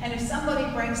that. And if somebody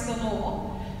breaks the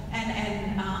law,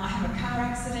 and I have a car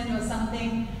accident or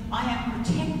something, I am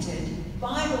protected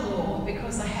by the law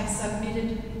because I have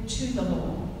submitted to the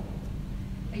law.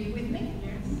 Are you with me?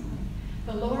 Yes.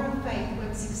 The law of faith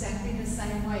works exactly the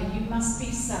same way. You must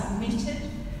be submitted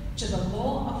to the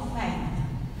law of faith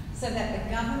so that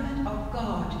the government of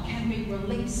God can be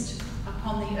released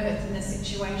upon the earth in the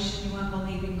situation you are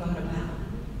believing God about.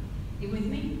 You with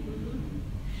me?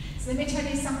 So let me tell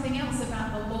you something else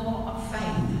about the law of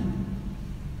faith.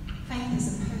 Faith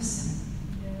is a person,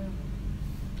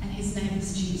 and his name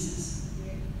is Jesus.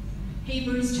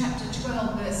 Hebrews chapter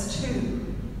 12, verse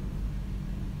 2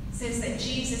 says that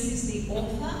Jesus is the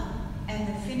author and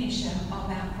the finisher of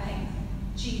our faith.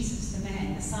 Jesus, the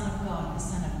man, the Son of God, the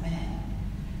Son of Man.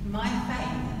 My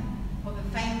faith, or the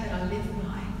faith that I live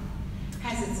by,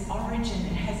 has its origin,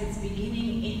 it has its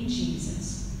beginning in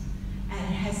Jesus, and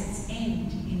it has its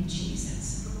end in Jesus.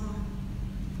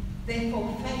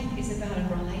 Therefore, faith is about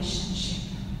a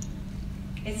relationship.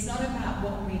 It's not about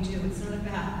what we do. It's not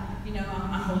about,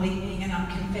 I'm believing and I'm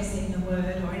confessing the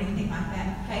word or anything like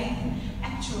that. Faith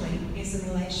actually is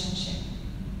a relationship.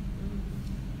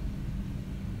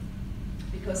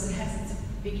 Because it has its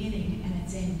beginning and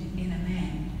its end in a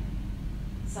man.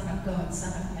 Son of God,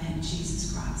 Son of Man,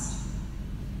 Jesus Christ.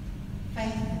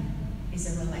 Faith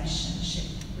is a relationship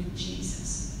with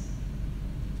Jesus.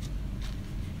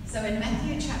 So in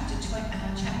Matthew chapter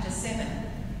 7,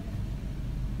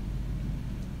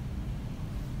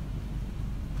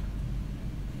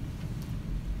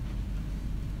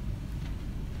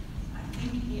 I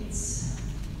think it's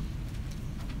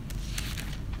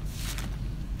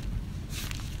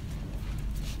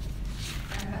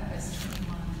around about verse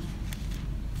 21.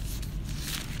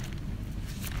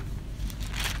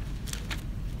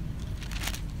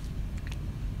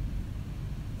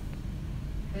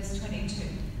 Verse 22.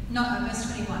 No, verse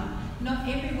 21. Not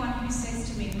everyone who says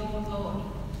to me, Lord, Lord,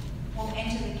 will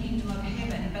enter the kingdom of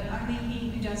heaven, but only he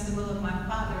who does the will of my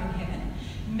Father in heaven.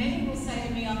 Many will say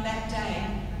to me on that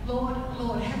day, Lord,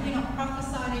 Lord, have we not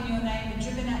prophesied in your name and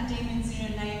driven out demons in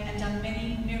your name and done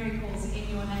many miracles in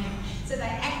your name? So they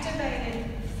activated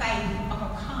faith of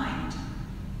a kind,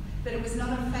 but it was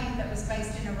not a faith that was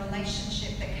based in a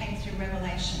relationship that came through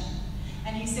revelation.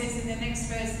 And he says in the next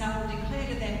verse, and I will declare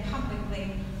to them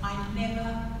publicly, I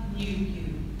never knew you.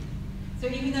 So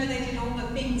even though they did all the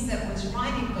things that was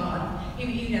right in God,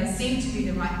 seemed to be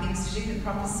the right things to do, the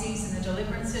prophecies and the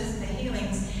deliverances and the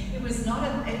healings, it was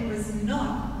not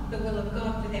the will of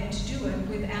God for them to do it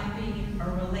without being in a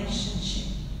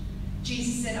relationship.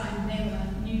 Jesus said, I never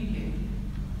knew you.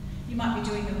 You might be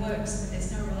doing the works, but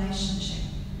there's no relationship.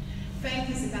 Faith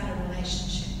is about a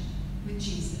relationship with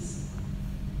Jesus.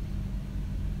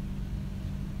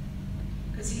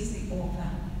 Because he's the author.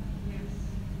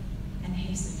 And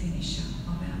he's the finisher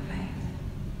of our faith.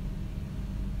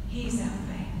 He's our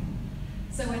faith.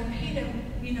 So when Peter,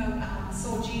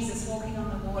 saw Jesus walking on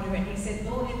the water and he said,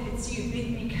 Lord, if it's you,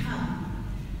 bid me come.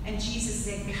 And Jesus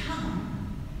said,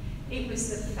 come. It was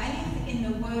the faith in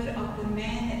the word of the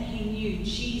man that he knew,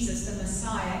 Jesus the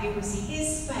Messiah. It was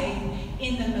his faith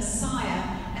in the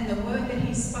Messiah and the word that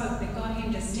he spoke that got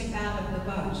him to step out of the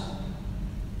boat.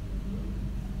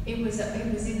 It was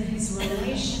in his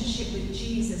relationship with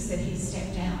Jesus that he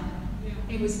stepped out.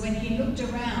 It was when he looked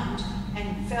around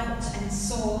and felt and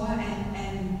saw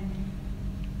and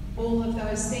all of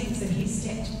those things that he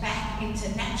stepped back into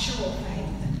natural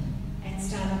faith and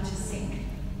started to sink.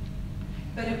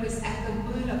 But it was at the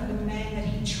word of the man that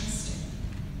he trusted.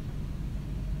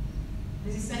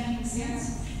 Is this making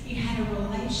sense? He had a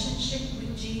relationship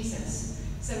with Jesus.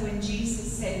 So when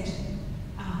Jesus said,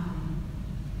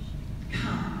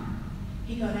 come,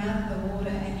 he got out of the water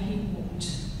and he walked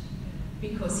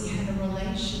because he had a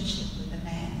relationship with the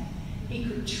man. He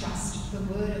could trust the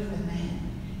word of the man.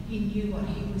 He knew what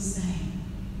he was saying.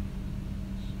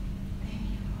 Thank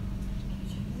you.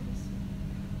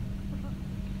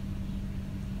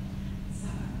 So,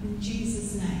 in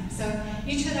Jesus' name. So,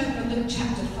 you turn over to Luke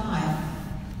chapter 5.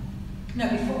 No,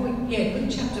 Luke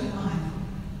chapter 5.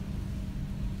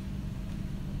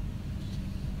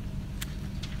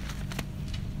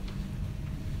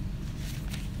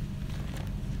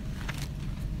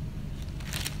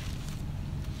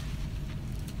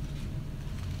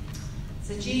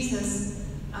 So Jesus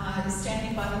is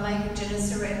standing by the lake of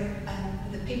Gennesaret,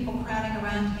 and the people crowding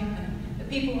around him, and the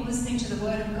people were listening to the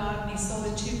word of God, and he saw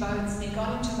the two boats, and he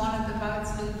got into one of the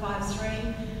boats, Luke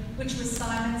 5:3, which was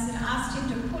Simon's, and asked him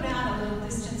to put out a little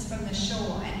distance from the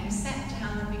shore, and he sat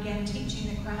down and began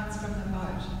teaching the crowds from the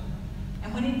boat.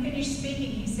 And when he finished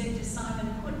speaking, he said to Simon,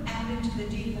 put out into the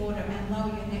deep water and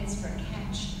lower your nets for a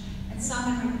catch. And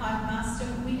Simon replied, Master,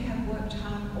 we have worked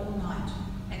hard all night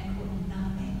and caught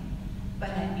nothing. But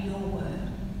at your word,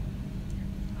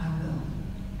 I will.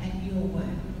 At your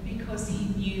word. Because he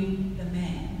knew the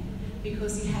man.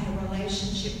 Because he had a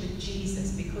relationship with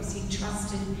Jesus. Because he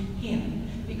trusted him.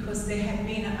 Because there had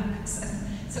been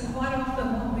so quite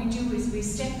often what we do is we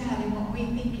step out in what we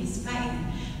think is faith,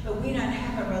 but we don't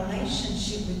have a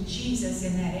relationship with Jesus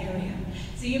in that area.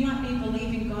 So you might be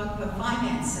believing God for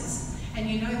finances. And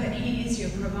you know that he is your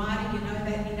provider, you know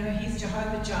that he's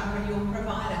Jehovah Jireh, your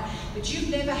provider. But you've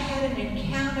never had an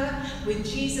encounter with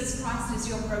Jesus Christ as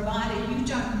your provider. You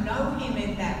don't know him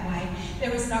in that way.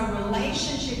 There is no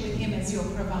relationship with him as your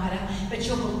provider, but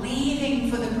you're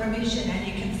believing for the provision and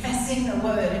you're confessing the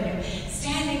word and you're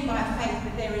standing by faith,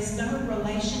 but there is no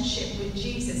relationship with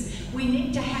Jesus. We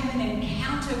need to have an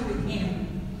encounter with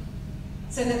him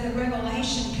so that the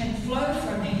revelation can flow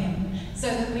from him, so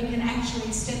that we can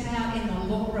actually step out in the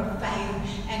law of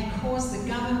faith and cause the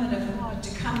government of God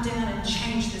to come down and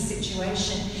change the situation.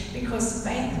 situation, because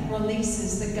faith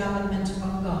releases the government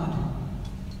of God.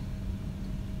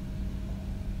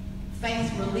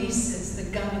 Faith releases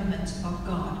the government of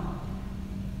God,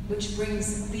 which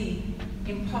brings the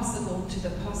impossible to the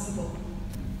possible.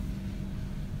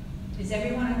 Is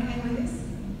everyone okay with this?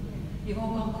 You've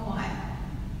all gone quiet.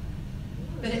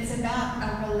 But it's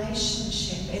about a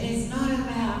relationship. It is not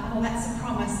about, well, that's a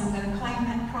promise, I'm going to claim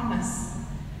that promise.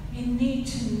 You need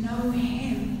to know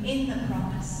Him in the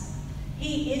promise.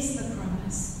 He is the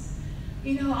promise.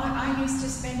 You know, I used to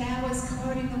spend hours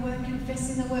quoting the word,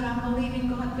 confessing the word, I'm believing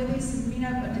God for this, and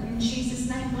but in Jesus'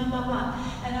 name, blah, blah,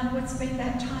 blah. And I would spend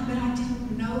that time, but I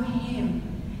didn't know Him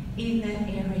in that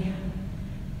area.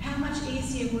 How much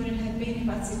easier would it have been if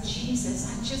I said, Jesus,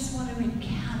 I just want to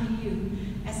encounter you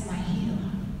as my healer.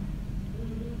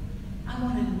 I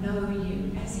want to know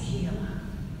you as a healer.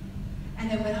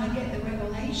 And then when I get the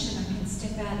revelation, I can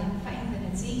step out in faith,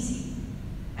 and it's easy.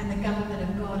 And the government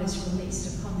of God is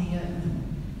released upon the earth.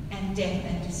 And death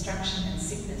and destruction and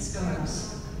sickness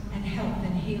goes. And health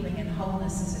and healing and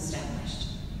wholeness is established.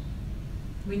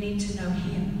 We need to know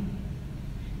Him.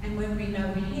 And when we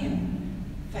know Him,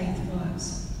 faith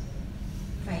flows.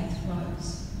 Faith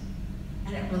flows.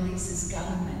 And it releases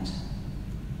government.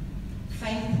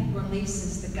 Faith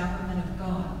releases the government of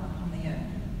God upon the earth.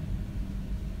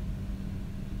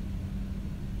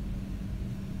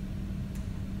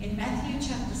 In Matthew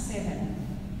chapter 7,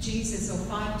 Jesus, or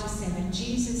 5 to 7,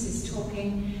 Jesus is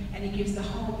talking and He gives the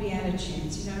whole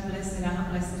Beatitudes. You know, blessed are,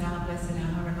 blessed are, blessed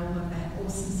are, and all of that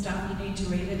awesome stuff. You need to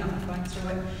read it. I'm not going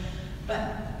through it.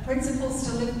 But principles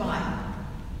to live by.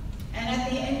 And at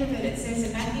the end of it, it says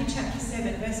in Matthew chapter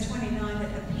 7, verse 29,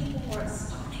 that the people were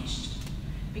astonished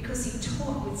because He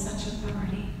taught with such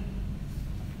authority.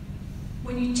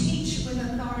 When you teach with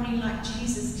authority like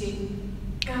Jesus did,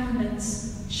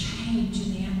 governments change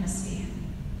in the atmosphere.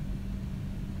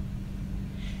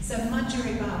 So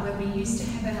Majuriba, where we used to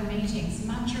have our meetings,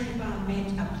 Majuriba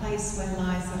meant a place where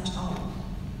lies are told.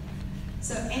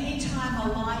 So anytime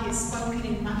a lie is spoken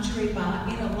in Majuriba,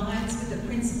 it aligns with the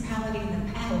principality and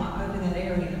the power over that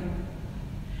area.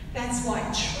 That's why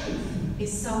truth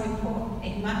is so important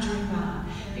in Majuriba,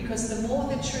 because the more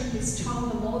the truth is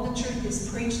told, the more the truth is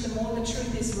preached, the more the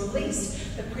truth is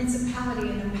released, the principality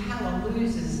and the power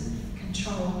loses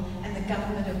control and the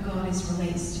government of God is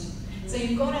released. So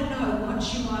you've got to know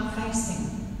what you are facing.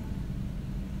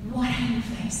 What are you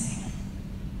facing?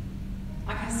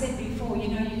 Like I said before, you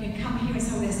know, you can come here and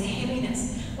say, oh, there's a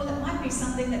heaviness. Well, it might be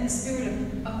something that the spirit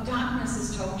of darkness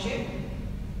has told you.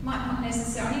 Might not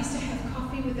necessarily. I used to have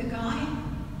coffee with a guy.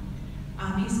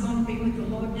 He's gone to be with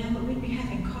the Lord now, but we'd be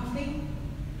having coffee.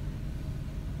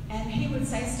 And he would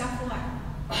say stuff like,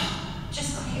 oh,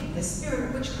 just got hit with the spirit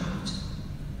of witchcraft.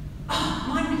 Oh,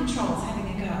 mind control's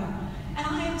having a go. And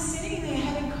I am sitting there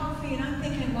having coffee and I'm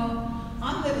thinking, well,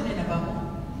 I'm living in a bubble.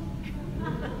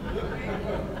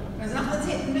 Because nothing's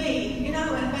hitting me, you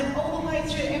know, and but all the way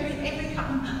through every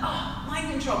couple, oh,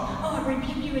 mind control. Oh, I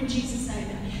rebuke you in Jesus' name.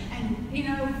 And, you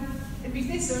know, it'd be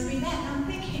this or it'd be that. And I'm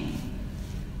thinking,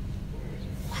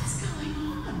 what's going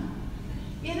on?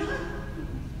 You know?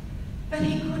 But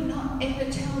he could not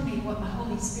ever tell me what the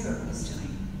Holy Spirit was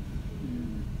doing.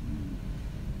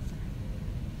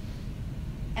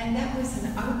 And that was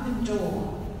an open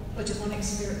door for demonic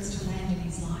spirits to land in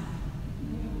his life.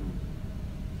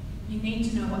 You need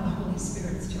to know what the Holy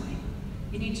Spirit's doing.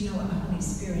 You need to know what the Holy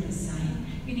Spirit is saying.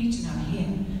 You need to know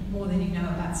Him more than you know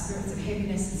about spirits of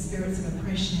heaviness and spirits of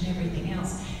oppression and everything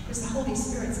else. Because the Holy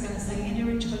Spirit's going to say, enter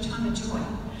into a time of joy.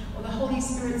 Or the Holy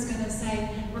Spirit's going to say,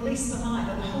 release the light.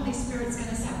 Or the Holy Spirit's going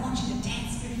to say, I want you to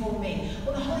dance before me.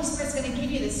 Or the Holy Spirit's going to give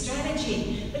you the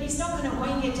strategy. But He's not going to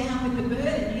weigh you down with the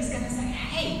burden. He's going to say,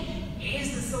 hey,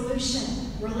 here's the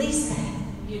solution. Release that.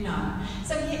 You know.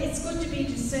 So yeah, it's good to be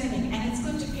discerning and it's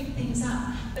good to pick things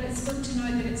up, but it's good to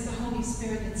know that it's the Holy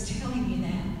Spirit that's telling you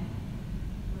that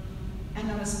and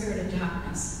not a spirit of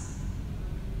darkness.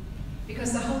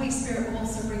 Because the Holy Spirit will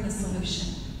also bring the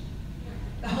solution.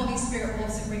 The Holy Spirit will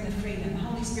also bring the freedom. The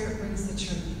Holy Spirit brings the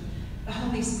truth. The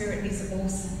Holy Spirit is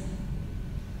awesome.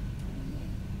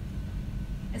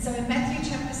 And so in Matthew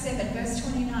chapter 7, verse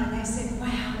 29, they said,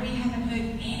 wow, we haven't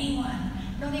heard anyone,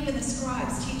 not even the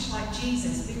scribes, teach like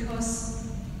Jesus, because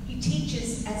He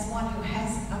teaches as one who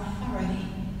has authority.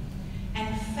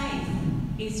 And faith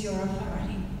is your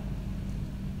authority.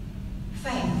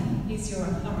 Faith is your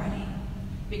authority.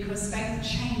 Because faith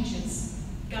changes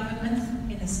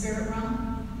government in the spirit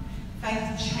realm.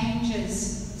 Faith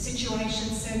changes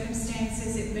situations,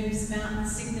 circumstances. It moves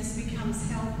mountains. Sickness becomes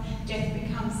health. Death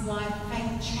becomes life.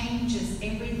 Faith changes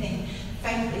everything.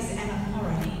 Faith is an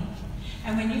authority.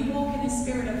 And when you walk in a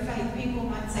spirit of faith, people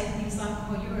might say things like,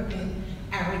 oh, you're a bit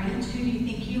arrogant. Who do you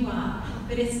think you are?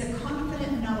 But it's the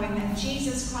confident knowing that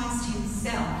Jesus Christ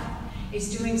himself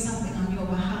is doing something on your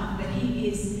behalf, that he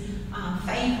is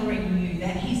favouring you,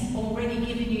 that he's already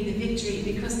given you the victory,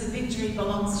 because the victory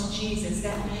belongs to Jesus,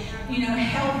 that,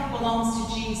 health belongs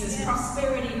to Jesus,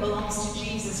 prosperity belongs to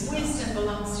Jesus, wisdom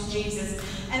belongs to Jesus.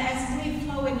 And as we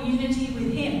flow in unity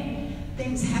with him,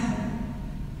 things happen.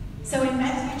 So in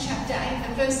Matthew chapter 8,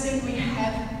 the first thing we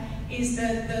have is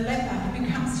the leper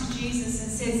who comes to Jesus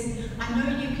and says, I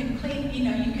know you can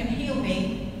you can heal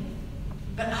me,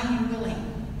 but are you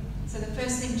willing? So the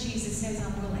first thing Jesus says,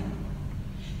 I'm willing.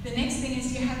 The next thing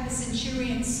is you have the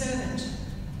centurion's servant.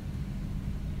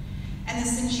 And the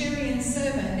centurion's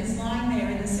servant is lying there,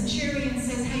 and the centurion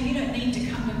says, hey, you don't need to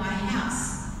come to my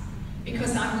house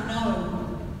because I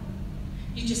know.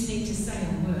 You just need to say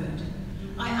a word.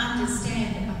 I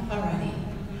understand authority.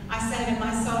 I say to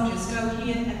my soldiers, go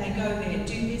here and they go there,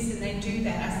 do this and they do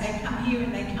that. I say, come here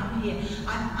and they come here.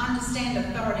 I understand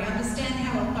authority. I understand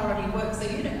how authority works. So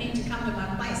you don't need to come to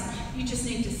my place. You just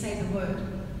need to say the word.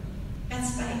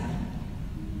 That's faith.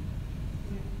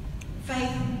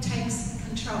 Faith takes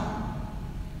control.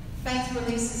 Faith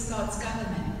releases God's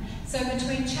government. So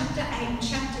between chapter 8 and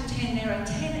chapter 10, there are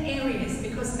 10 areas,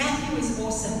 because Matthew is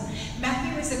awesome.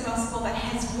 Matthew is a gospel that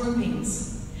has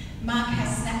groupings. Mark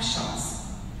has snapshots.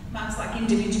 Mark's like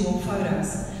individual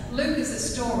photos. Luke is a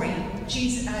story.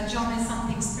 John is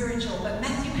something spiritual. But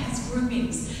Matthew has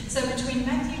groupings. So between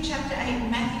Matthew chapter 8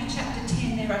 and Matthew chapter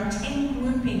 10, there are 10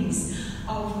 groupings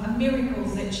of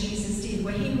miracles that Jesus did,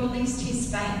 where he released his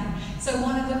faith. So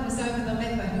one of them was over the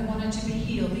leper who wanted to be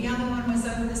healed. The other one was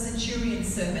over the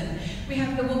centurion's servant. We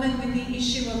have the woman with the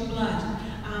issue of blood.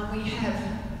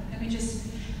 Let me just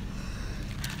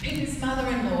pick his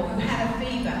mother-in-law who had a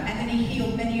fever, and then he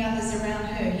healed many others around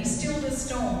her. He stilled a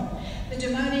storm. The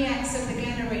demoniacs of the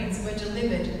Gadarenes were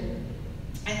delivered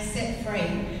and set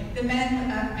free. The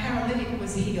man paralytic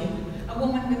was healed. A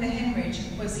woman with a hemorrhage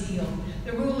was healed.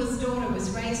 The ruler's daughter was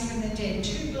raised from the dead.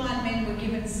 2 blind men were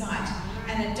given sight,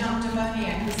 and a dumb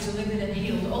demoniac was delivered and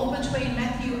healed. All between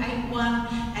Matthew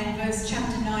 8:1 and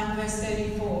chapter 9, verse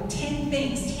 34. 10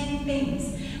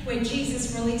 things where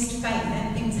Jesus released faith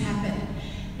and things happened.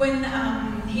 When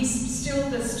he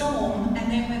stilled the storm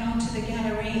and then went on to the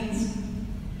Gadarenes,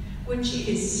 which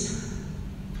is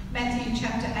Matthew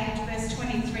chapter 8, verse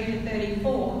 23 to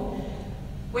 34,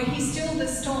 where he stilled the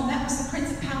storm. That was the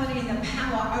principality and the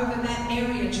power over that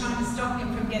area, trying to stop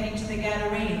him from getting to the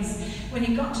Gadarenes. When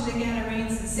he got to the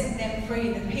Gadarenes and set them free,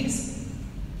 the pigs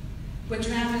were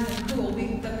drowned in the pool.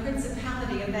 The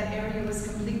principality of that area was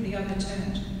completely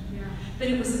overturned. Yeah. But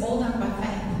it was all done by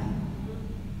faith.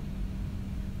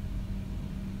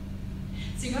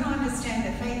 So you've got to understand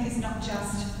that faith is not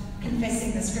just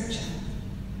confessing the scripture.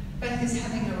 Faith is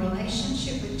having a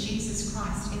relationship with Jesus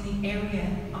Christ in the area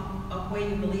of where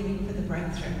you're believing for the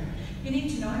breakthrough. You need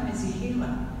to know him as your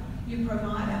healer, your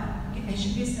provider, as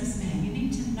your businessman. You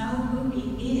need to know who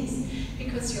he is,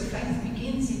 because your faith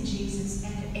begins in Jesus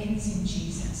and it ends in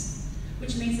Jesus,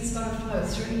 which means it's got to flow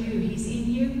through you. He's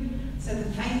in you, so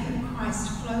the faith of Christ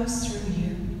flows through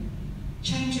you,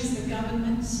 changes the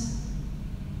governments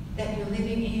that you're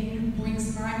living in,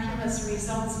 brings miraculous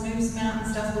results, moves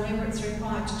mountains, does whatever it's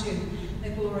required to do. The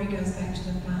glory goes back to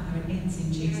the Father. It ends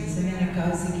in Jesus, and then it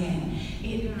goes again.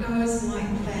 It goes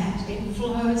like that. It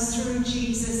flows through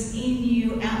Jesus, in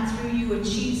you, out through you,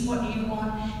 achieves what you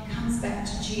want, comes back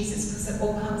to Jesus, because it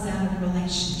all comes out of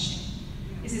relationship.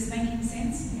 Is this making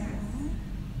sense? Yes.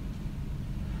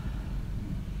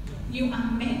 You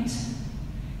are meant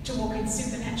to walk in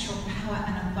supernatural power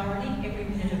and authority every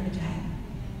minute of the day.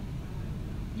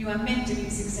 You are meant to be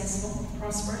successful,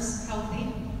 prosperous,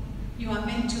 healthy. You are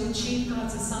meant to achieve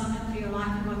God's assignment for your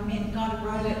life. You are meant, God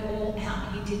wrote it all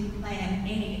out. He didn't plan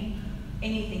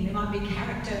anything. There might be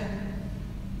character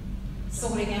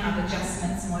sorting out,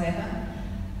 adjustments and whatever.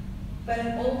 But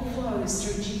it all flows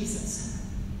through Jesus.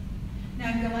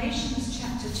 Now Galatians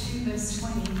chapter 2 verse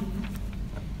 20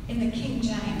 in the King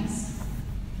James.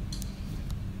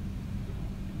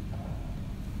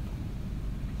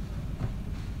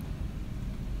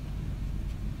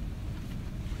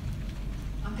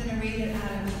 I'm going to read it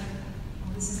out of,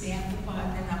 this is the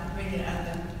Amplified, then I'll read it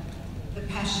out of the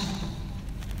Passion.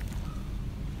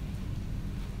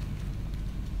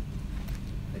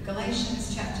 The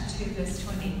Galatians chapter 2 verse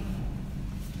 20.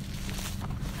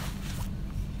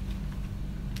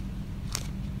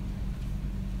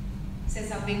 It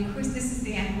says, this is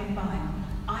the Amplified.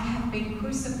 I have been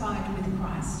crucified with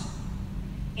Christ.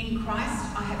 In Christ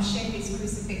I have shared his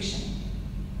crucifixion.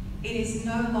 It is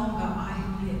no longer I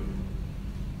who live,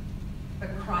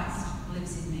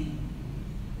 lives in me.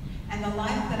 And the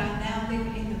life that I now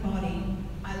live in the body,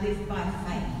 I live by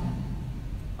faith,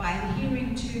 by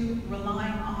adhering to,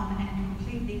 relying on, and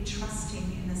completely trusting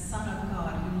in the Son of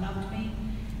God who loved me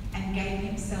and gave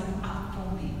himself up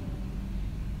for me.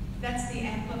 That's the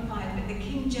Amplified, but the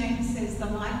King James says, the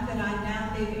life that I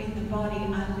now live in the body,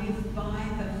 I live by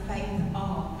the faith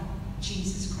of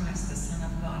Jesus Christ, the Son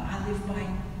of God. I live by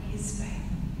his faith.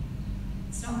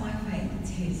 It's not my faith, it's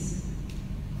his.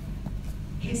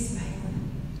 His faith.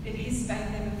 Did his faith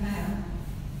ever fail?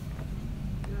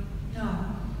 No.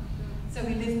 So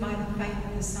we live by the faith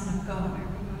of the Son of God.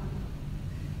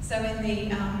 So in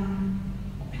the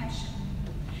Passion,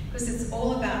 because it's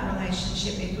all about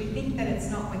relationship. If we think that it's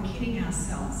not, we're kidding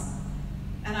ourselves.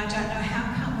 And I don't know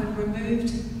how come we've removed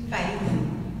faith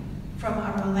from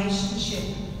a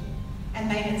relationship and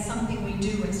made it something we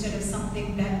do instead of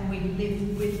something that we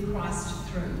live with Christ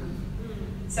through.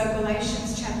 So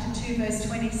Galatians chapter 2 verse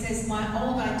 20 says, my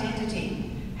old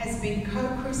identity has been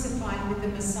co-crucified with the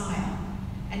Messiah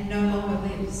and no longer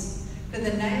lives. For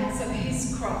the nails of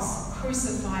his cross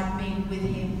crucified me with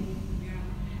him.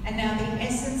 And now the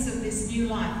essence of this new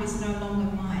life is no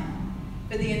longer mine,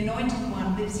 but the Anointed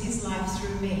One lives his life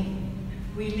through me.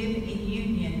 We live in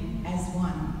union as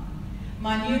one.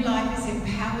 My new life is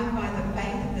empowered by the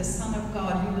faith of the Son of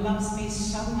God who loves me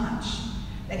so much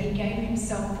that he gave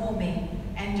himself for me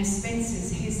and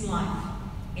dispenses his life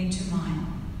into mine.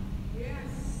 Yes.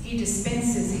 He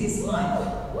dispenses his life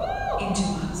into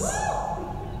us.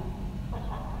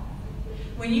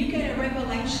 When you get a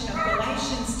revelation of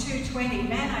Galatians 2:20,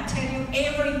 man, I tell you,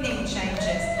 everything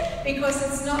changes. Because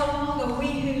it's no longer we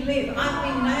who live. I've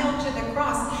been nailed to the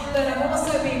cross, but I've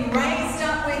also been raised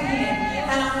up with him.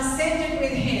 And I'm ascended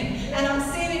with him. And I'm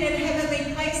seated in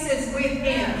heavenly places with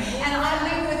him. And I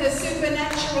live with a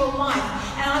supernatural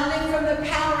life. And I live from the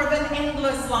power of an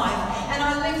endless life. And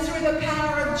I live through the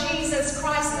power of Jesus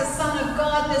Christ, the Son of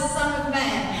God, the Son of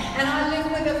Man. And I live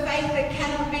with a faith that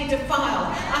cannot be defiled.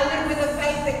 I live with a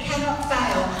faith that cannot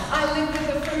fail. I live with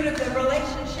the fruit of the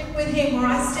relationship with him where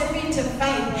I step into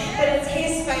faith. But it's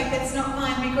his faith that's not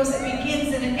mine because it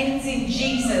begins and it ends in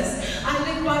Jesus. I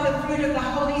live by the fruit of the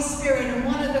Holy Spirit, and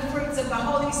one of the fruits of the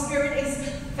Holy Spirit is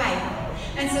faith.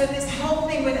 And so this whole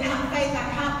thing, without faith, I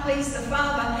can't please the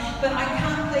Father, but I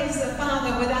can't please the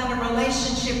Father without a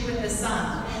relationship with the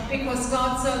Son. Because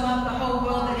God so loved the whole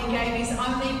world that he gave his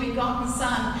only begotten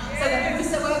Son, so that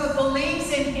whosoever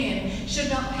believes in him should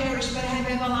not perish but have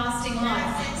everlasting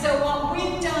life. So what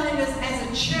we've done as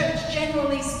a church,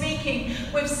 generally speaking,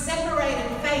 we've separated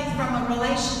faith from a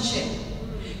relationship.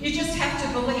 You just have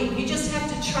to believe. You just have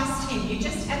to trust him. You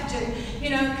just have to,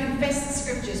 confess the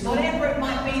scriptures, whatever it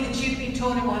might be that you've been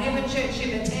taught in whatever church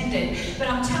you've attended. But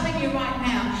I'm telling you right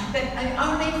now that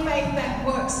only faith that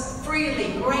works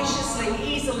freely, graciously,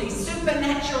 easily,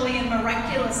 supernaturally and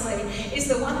miraculously is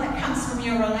the one that comes from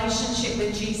your relationship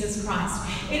with Jesus Christ.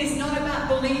 It is not about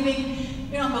believing,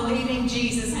 believing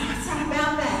Jesus. No, it's not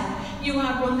about that. You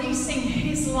are releasing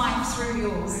his life through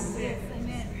yours. Yes,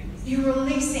 amen. You're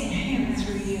releasing him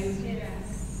through you.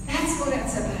 Yes. That's what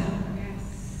it's about.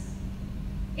 Yes.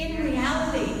 In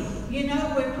reality,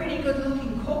 we're pretty good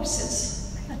looking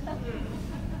corpses.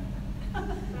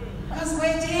 Because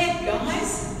we're dead,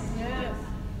 guys. Yes.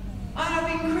 I've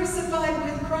been crucified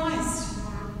with Christ.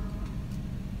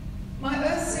 My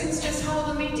earth suit's just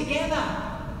holding me together.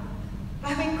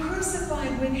 I've been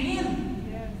crucified with him.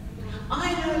 Yes.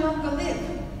 I no longer live.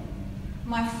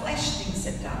 My flesh thinks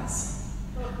it does.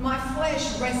 My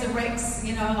flesh resurrects,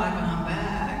 like I'm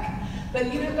back. But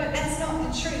that's not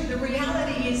the truth. The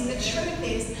reality is, the truth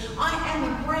is, I am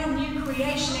a brand new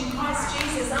creation in Christ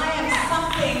Jesus. I am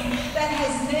something that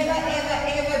has never, ever,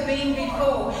 ever been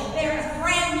before. There is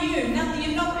brand new. Nothing.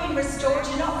 You're not being restored.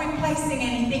 You're not replacing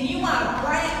anything. You are a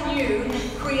brand new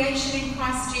creation in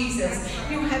Christ Jesus.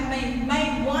 You have been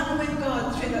made one with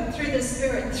God through the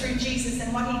Spirit, through Jesus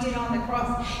and what he did on the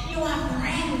cross. You are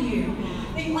brand new.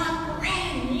 You are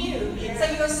brand new. So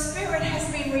your spirit has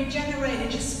been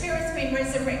regenerated. Your spirit's been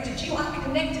resurrected. You are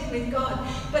connected with God.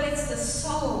 But it's the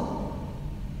soul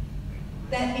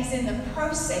that is in the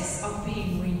process of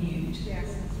being renewed. Yes,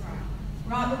 that's right.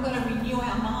 Right? We've got to renew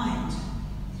our mind.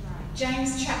 That's right.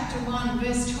 James chapter 1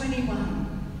 verse 21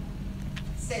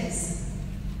 says,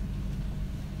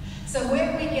 so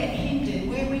where we get hindered,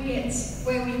 where we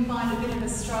find a bit of a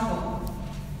struggle,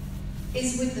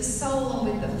 is with the soul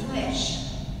and with the flesh.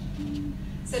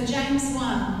 So James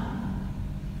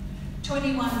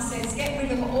 1:21 says, get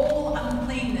rid of all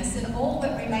uncleanness and all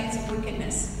that remains of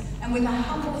wickedness, and with a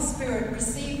humble spirit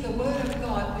receive the word of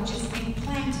God, which has been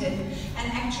planted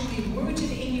and actually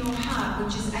rooted in your heart,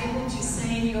 which is able to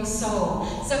save redeem your soul.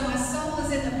 So my soul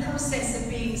is in the process of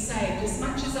being saved. As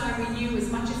much as I renew,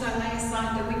 as much as I lay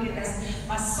aside the wickedness,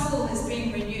 my soul is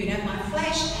being renewed, and my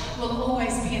flesh will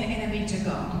always be an enemy to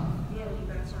God. Yeah,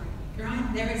 that's right.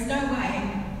 Right? There is no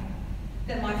way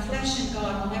that my flesh and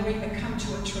God will never even come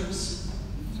to a truce.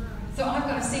 That's right. So I've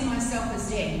got to see myself as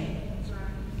dead. That's right.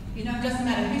 You know, it doesn't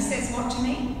matter who says what to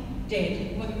me,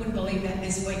 dead. Well, you wouldn't believe that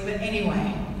this week, but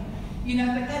anyway. You know,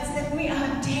 but that's that we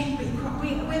are dead with Christ.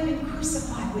 We've been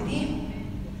crucified with Him.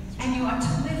 And you are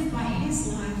to live by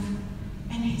His life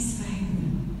and His faith.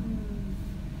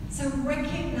 So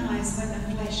recognize when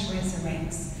the flesh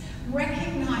resurrects.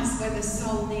 Recognize where the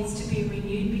soul needs to be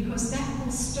renewed, because that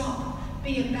will stop,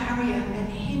 be a barrier and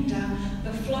hinder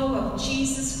the flow of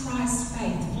Jesus Christ's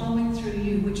faith flowing through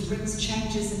you, which brings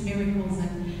changes and miracles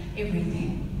and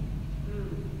everything.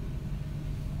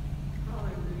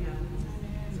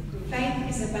 Faith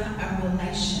is about a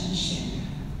relationship.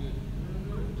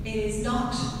 It is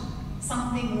not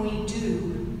something we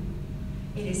do.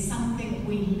 It is something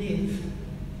we live.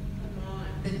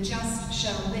 The just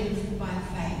shall live by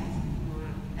faith.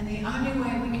 And the only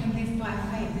way we can live by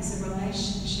faith is a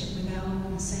relationship with our Lord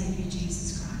and Saviour,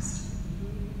 Jesus Christ.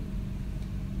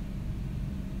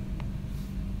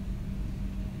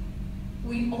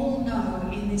 We all know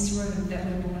in this room that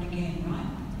we're born again, right?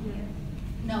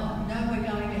 Know we're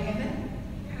going to heaven?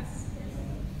 Yes.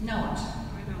 Know it.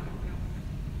 I know.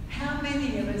 How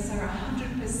many of us are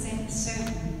 100%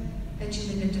 certain that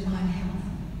you live in divine health?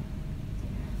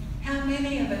 How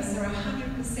many of us are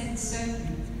 100%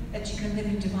 certain that you can live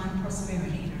in divine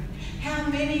prosperity? How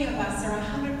many of us are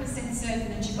 100% certain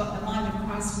that you've got the mind of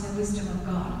Christ and the wisdom of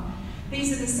God?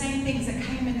 These are the same things that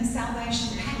came in the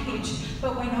salvation package,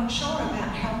 but we're not sure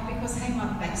about health because, hey, my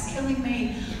back's killing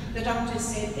me. The doctor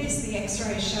said this, the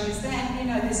x-ray shows that, you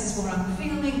know, this is what I'm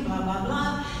feeling, blah, blah,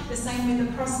 blah. The same with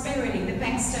the prosperity. The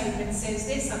bank statement says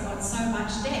this, I've got so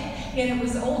much debt. Yet it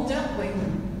was all dealt with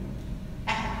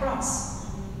at the cross.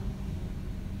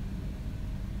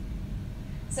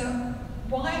 So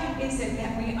why is it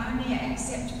that we only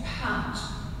accept part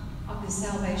of the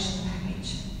salvation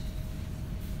package?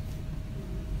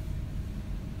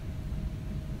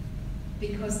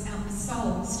 Because our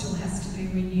soul still has to be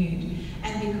renewed.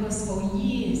 And because for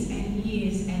years and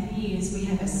years and years we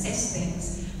have assessed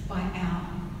things by our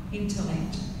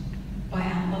intellect, by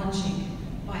our logic,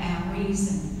 by our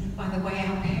reason, by the way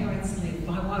our parents live,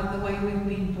 by the way we've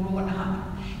been brought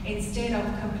up, instead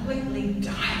of completely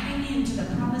diving into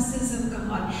the promises of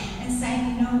God and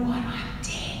saying, you know what, I'm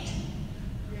dead.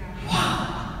 Yeah.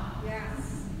 Wow,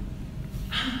 Yes.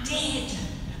 I'm dead,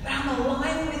 but I'm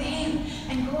alive with Him.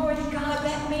 And glory to God,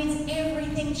 that means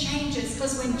everything changes.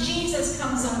 Because when Jesus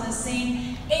comes on the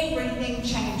scene, everything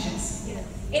changes. Yes.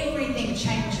 Everything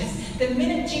changes. The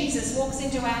minute Jesus walks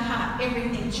into our heart,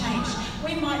 everything changed.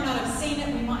 We might not have seen it,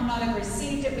 we might not have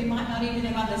received it, we might not even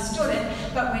have understood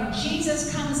it, but when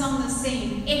Jesus comes on the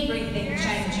scene, everything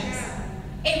changes.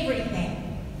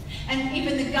 Everything. And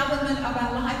even the government of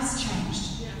our lives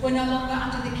changed. We're no longer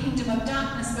under the kingdom of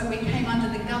darkness, but we came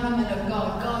under the government of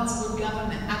God, God's good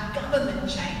government. Our government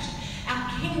changed.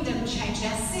 Our kingdom changed.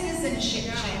 Our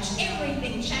citizenship changed.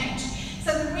 Everything changed.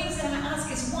 So the reason I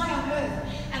ask is, why on earth,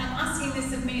 and I'm asking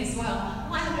this of me as well,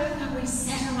 why on earth are we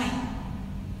settling?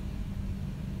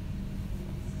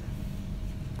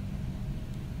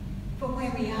 For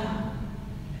where we are.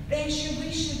 We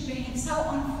should be so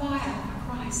on fire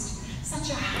for Christ, such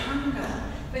a hunger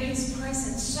for His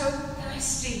presence, so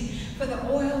thirsty for the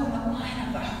oil and the wine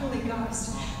of the Holy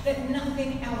Ghost, that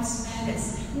nothing else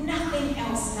matters. Nothing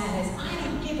else matters. I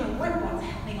don't give a rip what's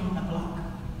happening on the block.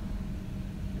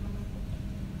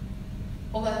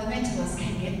 Although the mentalists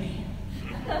can get me.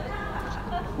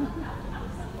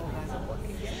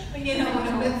 But you know what I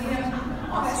mean?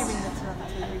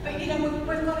 But you know,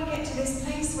 we've got to get to this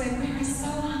place where we're so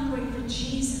hungry for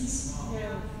Jesus.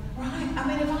 Yeah. Right? I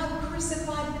mean, if I'm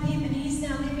crucified with Him and He's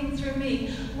now living through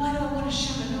me, why do I want to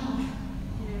shut it off?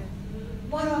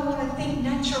 Why do I want to think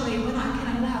naturally when I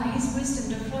can allow His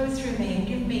wisdom to flow through me and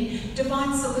give me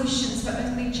divine solutions for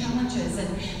earthly challenges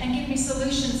and give me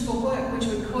solutions for work which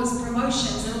would cause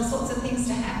promotions and all sorts of things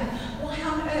to happen? Why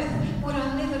on earth would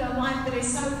I live in a life that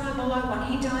is so far below what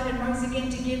He died and rose again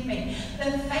to give me?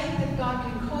 The faith of God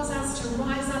can cause us to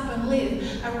rise up and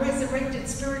live a resurrected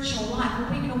spiritual life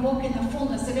where we can walk in the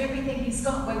fullness of everything He's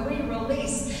got, where we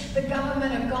release the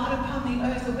government of God upon the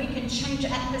earth, where we can change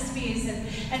atmospheres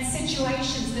and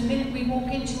situations the minute we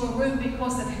walk into a room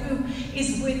because of who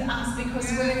is with us,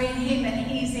 because we're in Him and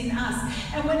He's in us.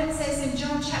 And when it says in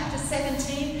John chapter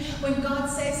 17, when God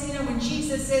says, you know, when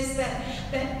Jesus says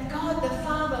that God the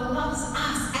Father loves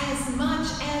us as much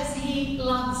as He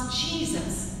loves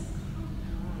Jesus,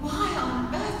 why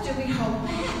on earth do we hold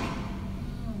back?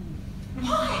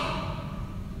 Why?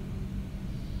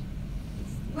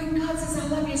 When God says, I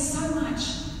love you so much,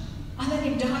 I let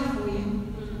him die for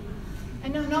you.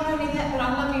 And no, not only that, but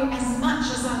I love you as much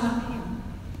as I love him.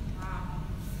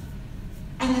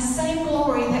 And the same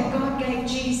glory that God gave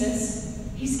Jesus,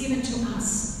 he's given to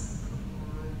us.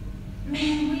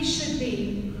 Man, we should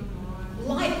be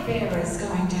light bearers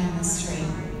going down the street.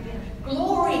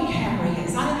 Glory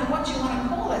carriers. I don't know what you want to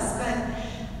call us, but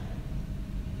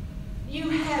you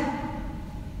have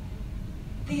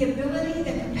the ability,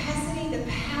 the capacity, the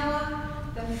power,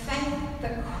 the faith,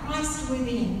 the Christ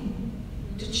within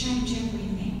to change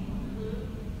everything.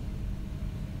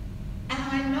 And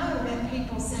I know that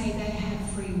people say they have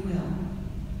free will.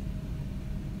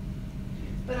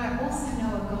 But I also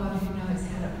know a God who knows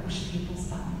how to push people's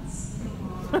buttons.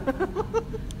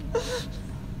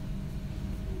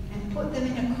 And put them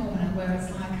in a corner where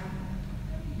it's like,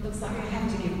 looks like I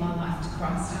have to give my life to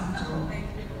Christ after all.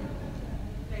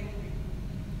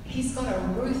 He's got a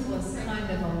ruthless kind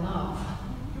of a love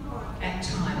at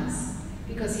times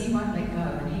because he won't let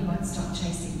go and he won't stop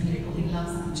chasing people. He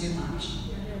loves them too much.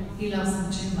 He loves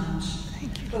them too much.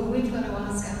 But we've got to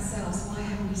ask ourselves, why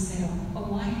have we settled? Or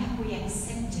why have we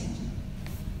accepted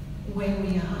where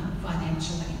we are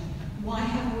financially? Why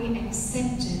have we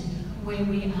accepted where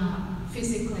we are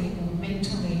physically or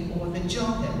mentally, or the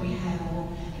job that we have, or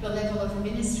the level of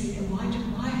ministry?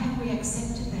 Why have we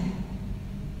accepted that?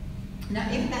 Now,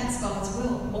 if that's God's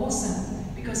will, awesome,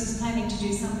 because he's planning to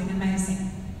do something amazing.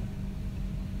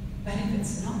 But if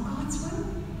it's not God's will,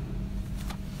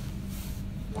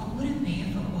 what would it be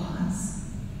if it was?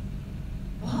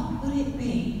 What would it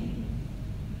be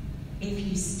if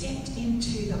you stepped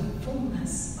into the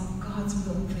fullness of God's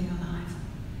will for your life?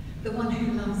 The one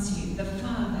who loves you, the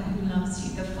Father who loves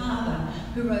you, the Father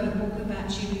who wrote a book about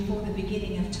you before the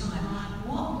beginning of time.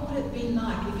 What would it be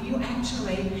like if you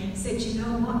actually said, you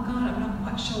know what, God, I'm not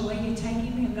quite sure where you're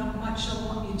taking me, I'm not quite sure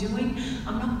what you're doing,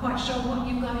 I'm not quite sure what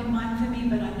you've got in mind for me,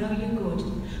 but I know you're good,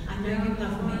 I know you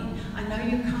love me, I know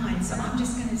you're kind, so I'm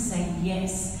just going to say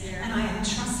yes. And I am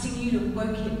trusting you to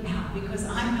work it out because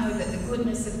I know that the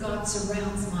goodness of God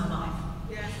surrounds my life.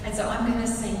 And so I'm going to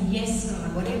say, yes,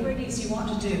 God, whatever it is you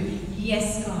want to do,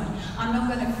 yes, God. I'm not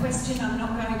going to question, I'm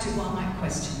not going to, well, I might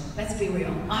question. Let's be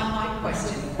real. I might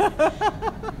question.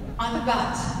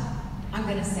 But I'm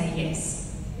going to say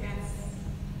yes. Yes.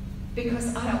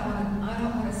 Because I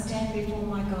don't want to stand before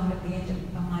my God at the end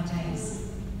of my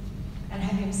days and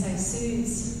have him say,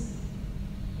 Suze,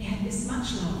 you had this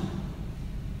much love,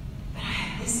 but I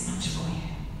had this much for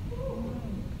you.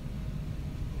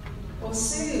 Or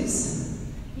Suze,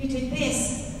 you did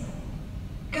this.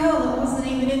 Girl, that wasn't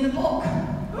even in the book.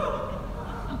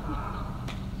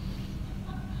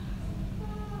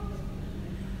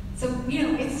 So, you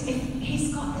know,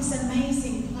 he's got this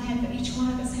amazing plan for each one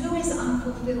of us. Who is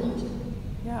unfulfilled?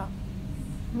 Yeah.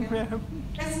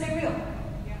 Let's be real.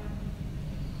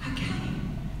 Okay,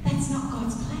 that's not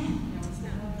God's plan.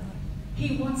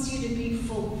 He wants you to be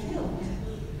fulfilled.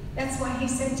 That's why he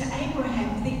said to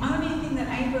Abraham, the only thing that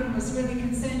Abraham was really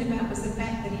concerned about was the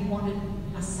fact that he wanted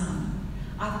a son.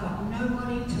 I've got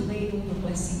nobody to lead all the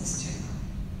blessings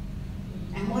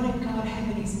to. And what did God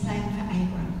have in his plan for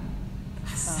Abraham?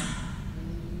 A son.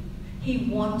 He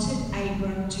wanted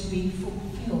Abraham to be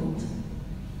fulfilled.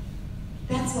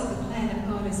 That's what the plan of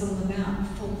God is all about,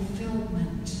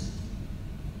 fulfillment.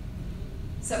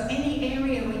 So any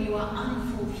area where you are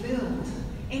unfulfilled,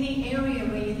 any area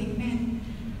where you think, man,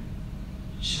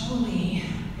 surely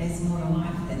there's more to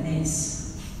life than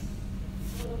this.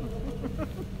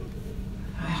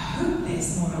 I hope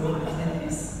there's more to life than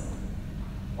this.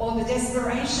 Or the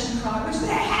desperation cry, which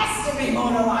there has to be more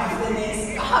to life than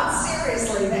this. God,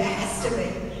 seriously, there has to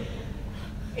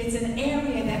be. It's an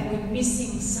area that we're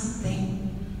missing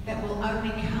something that will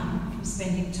only come from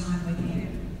spending time with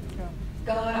him.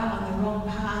 God, I'm on the wrong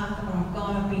path, or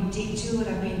God, I've been detoured,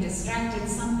 I've been distracted,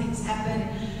 something's happened,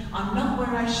 I'm not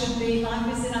where I should be,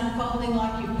 life isn't unfolding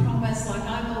like you promised, like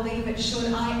I believe it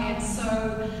should. I am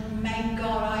so, may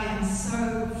God, I am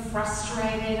so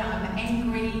frustrated, I'm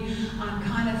angry, I'm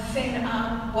kind of fed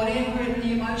up, whatever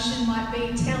the emotion might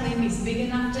be, tell him he's big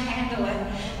enough to handle it.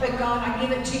 But God, I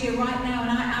give it to you right now,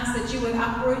 and I ask that you would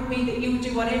uproot me, that you would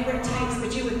do whatever it takes,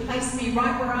 but you would place me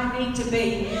right where I need to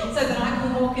be, so that I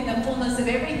can walk in the fullness of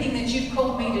everything that you've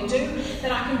called me to do,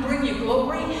 that I can bring you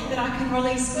glory, that I can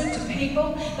release good to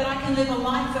people, that I can live a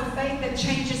life of faith that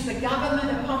changes the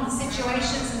government upon the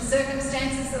situations and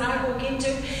circumstances that I walk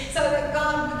into, so that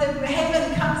God, that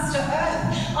heaven comes to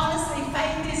earth. Honestly,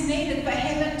 faith is needed for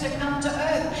heaven to come to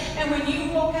earth. And And when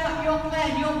you walk out your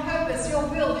plan, your purpose, your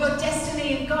will, your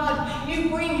destiny in God, you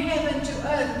bring heaven to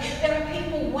earth. There are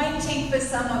people waiting for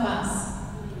some of us,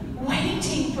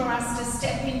 waiting for us to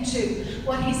step into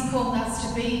what He's called us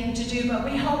to be and to do, but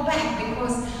we hold back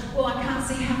because, well, I can't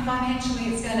see how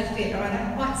financially it's going to fit, or I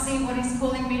don't quite see what He's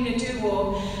calling me to do,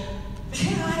 or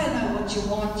I don't know what you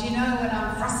want, you know, and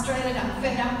I'm frustrated, I'm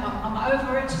fed up, I'm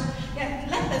over it. Yeah,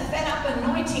 let the fed up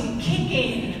anointing kick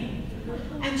in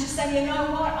and just say, you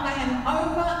know what, I am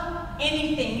over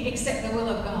anything except the will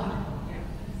of God.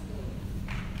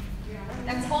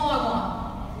 That's all I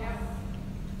want.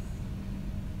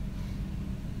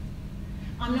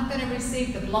 I'm not going to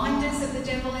receive the blinders of the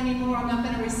devil anymore. I'm not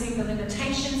going to receive the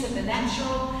limitations of the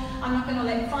natural. I'm not going to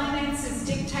let finances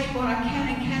dictate what I can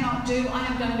and cannot do. I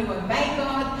am going to obey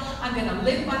God. I'm going to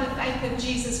live by the faith of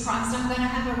Jesus Christ. I'm going to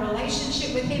have a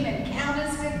relationship with Him,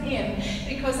 encounters with Him,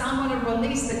 because I'm going to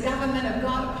release the government of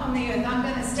God upon the earth. I'm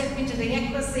going to step into the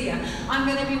ecclesia. I'm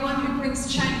going to be one who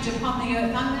brings change upon the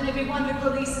earth. I'm going to be one who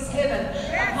releases heaven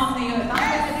upon the earth. I'm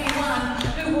going to be one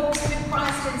who walks with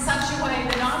Christ in such a way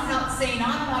that I'm not seen,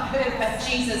 I'm not heard, but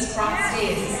Jesus Christ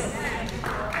is.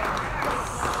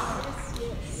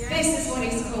 This is what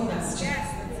He's called us to.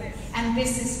 And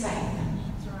this is faith.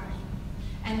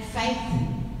 And faith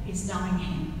is knowing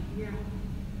Him.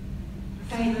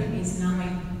 Faith is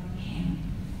knowing Him.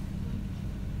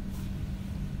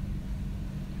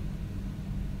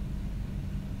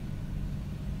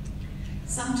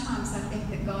 Sometimes I think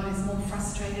that God is more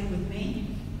frustrated with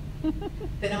me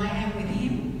than I am with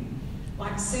Him.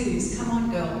 Like, Suze, come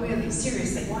on girl, really,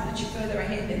 seriously, why aren't you further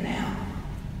ahead than now?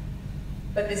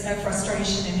 But there's no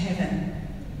frustration in heaven.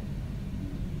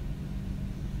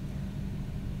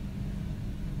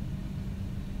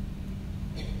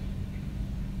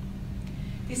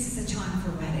 This is a time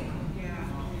for radical.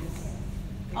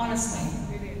 Honestly,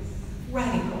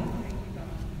 radical.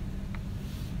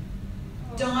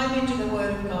 Dive into the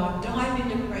Word of God, dive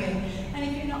into prayer. And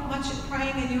if you're not much at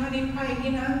praying and you only pray,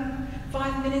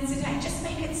 5 minutes a day, just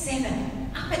make it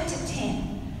 7, up it to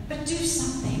 10. But do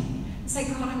something. Say,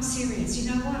 God, I'm serious.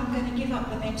 You know what? I'm going to give up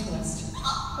the mentalist.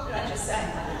 What did I just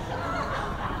say?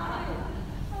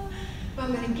 But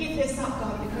I'm going to give this up,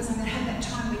 God, because I'm going to have that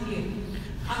time with you.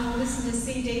 I will listen to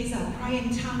CDs, I'll pray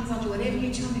in tongues, I'll do whatever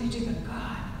you tell me to do, but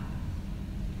God,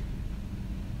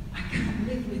 I can't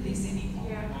live with this anymore.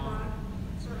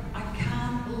 I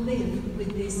can't live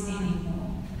with this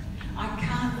anymore. I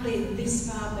can't live this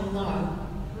far below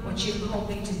what you've called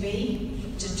me to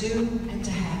be, to do, and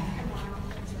to have.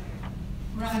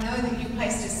 I know that you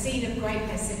placed a seed of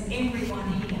greatness in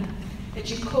everyone here, that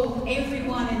you called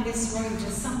everyone in this room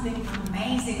to something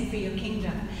amazing for your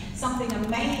kingdom, something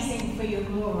amazing for your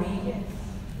glory.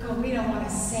 God, we don't want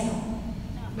to settle.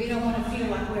 We don't want to feel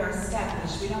like we're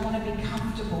established. We don't want to be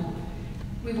comfortable.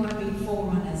 We want to be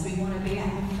forerunners. We want to be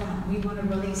at the front. We want to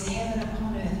release heaven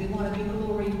upon earth. We want to be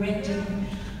glory-rending,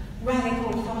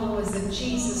 radical followers of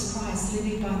Jesus Christ,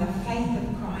 living by the faith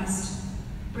of Christ,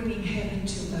 bringing heaven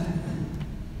to earth.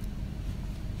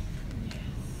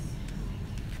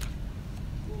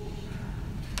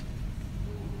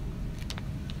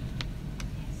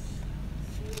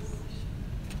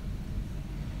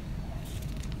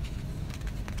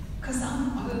 Because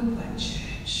I'm over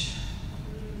church.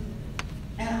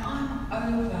 And I'm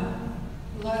over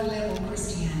low-level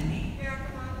Christianity.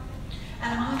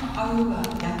 And I'm over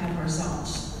lack of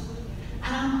results.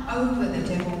 And I'm over the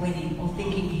devil winning or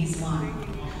thinking he's won.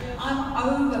 I'm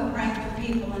over praying for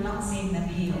people and not seeing them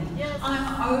healed.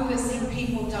 I'm over seeing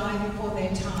people die before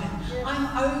their time.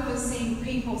 I'm over seeing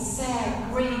people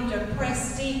sad, grieved,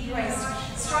 oppressed,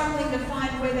 depressed, struggling to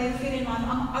find where they fit in life.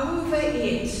 I'm over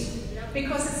it.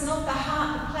 Because it's not the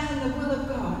heart, the plan, the will of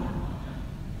God.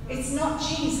 It's not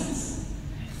Jesus.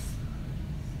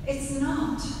 It's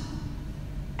not.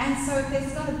 And so if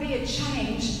there's got to be a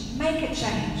change, make a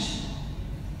change.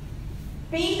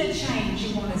 Be the change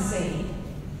you want to see.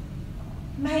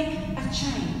 Make a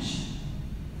change.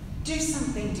 Do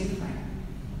something different.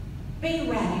 Be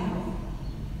radical.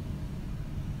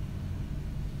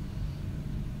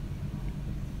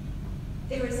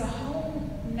 There is a whole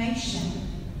nation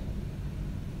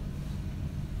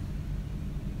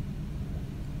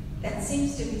that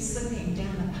seems to be slipping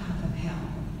down the path of hell.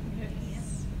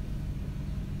 Yes.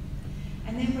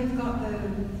 And then we've got the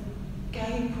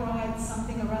gay pride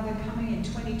something or other coming in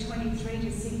 2023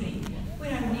 to Sydney. We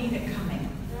don't need it coming.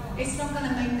 It's not going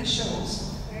to make the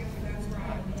shores.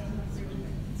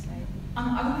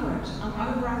 I'm over it.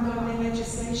 I'm over ungodly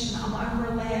legislation. I'm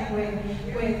over a land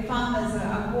where farmers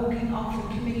are walking off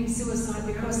and committing suicide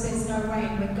because there's no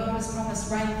rain, when God has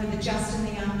promised rain for the just and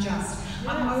the unjust.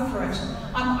 I'm over it.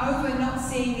 I'm over not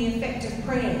seeing the effect of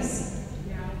prayers.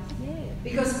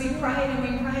 Because we prayed and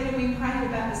we prayed and we prayed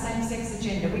about the same-sex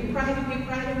agenda. We prayed and we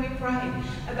prayed and we prayed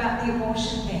about the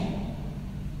abortion thing.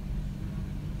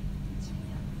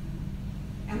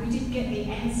 And we didn't get the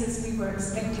answers we were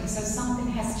expecting. So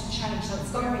something has to change. So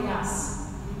it's got to be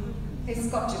us. It's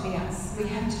got to be us. We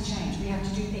have to change. We have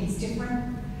to do things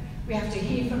different. We have to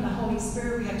hear from the Holy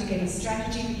Spirit. We have to get His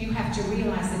strategy. But you have to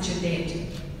realize that you're dead.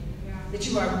 That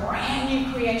you are a brand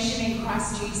new creation in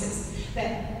Christ Jesus.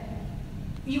 That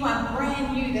you are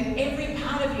brand new, that every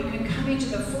part of you can come into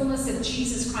the fullness of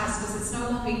Jesus Christ, because it's no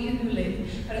longer you who live,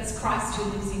 but it's Christ who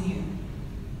lives in you.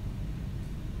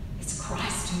 It's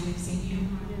Christ who lives in you.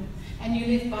 And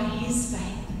you live by His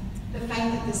faith, the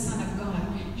faith of the Son of God.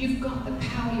 You've got the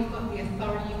power, you've got the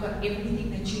authority, you've got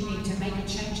everything that you need to make a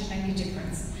change and make a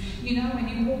difference. You know, when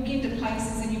you walk into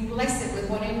places and you bless it with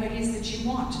whatever it is that you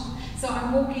want. So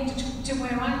I walk into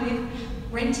where I live,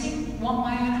 renting, want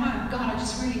my own home. God, I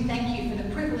just really thank you for the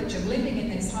privilege of living in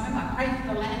this home. I pray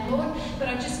for the landlord, but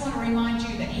I just want to remind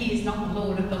you that He is not the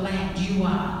Lord of the land. You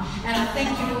are. And I thank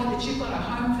you, Lord, that you've got a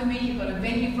home for me. You've got a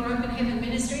venue for Open Heaven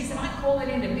Ministries, and I call it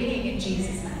into being in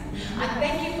Jesus' name. I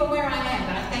thank you for where I am,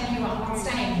 but I thank you I'm not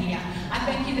staying here. I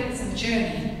thank you that it's a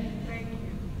journey. Thank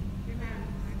you. Amen.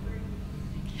 I agree.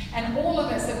 And all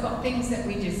of us have got things that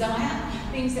we desire,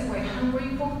 things that we're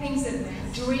hungry for, things that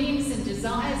dreams and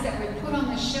desires that we put on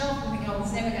the shelf and we go,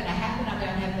 it's never going to happen, I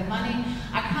don't have the money,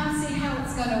 I can't see how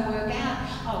it's going to work out,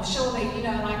 oh surely, you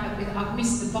know, like I've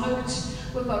missed the boat.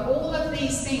 We've got all of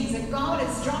these things that God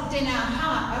has dropped in our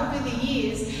heart over the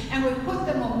years, and we've put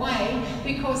them away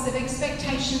because of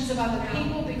expectations of other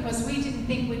people, because we didn't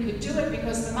think we could do it,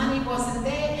 because the money wasn't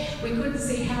there, we couldn't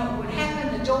see how it would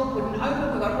happen, the door wouldn't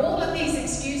open, we've got all of these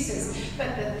excuses.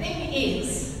 But the thing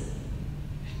is,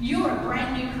 you're a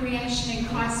brand new creation in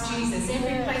Christ Jesus.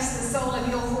 Every place the sole of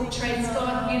your foot treads,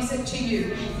 God gives it to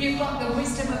you. You've got the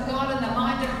wisdom of God and the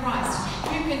mind of Christ.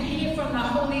 You can hear from the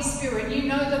Holy Spirit. You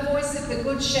know the voice of the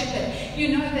Good Shepherd.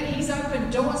 You know that He's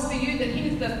opened doors for you,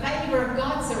 that the favor of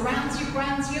God surrounds you,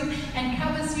 grounds you, and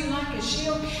covers you like a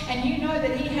shield. And you know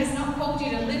that He has not called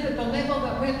you to live at the level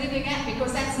that we're living at,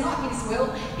 because that's not His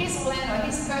will, His plan, or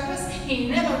His purpose. He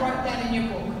never wrote that in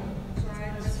your book.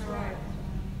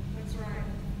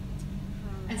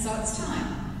 And so it's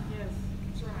time. Yes,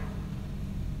 that's right.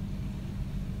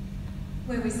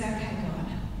 Where we say, okay, God,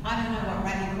 I don't know what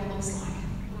radical looks like,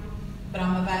 but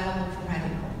I'm available for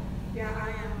radical. Yeah, I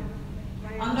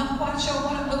am. I'm not quite sure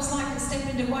what it looks like to step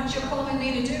into what you're calling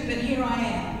me to do, but here I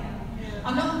am.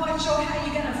 I'm not quite sure how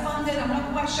you're going to fund it. I'm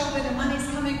not quite sure where the money's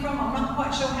coming from. I'm not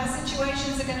quite sure how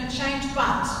situations are going to change,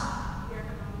 but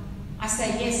I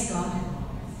say yes, God.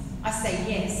 I say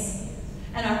yes.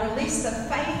 And I release the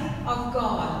faith of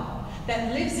God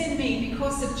that lives in me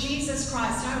because of Jesus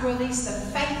Christ. I release the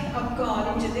faith of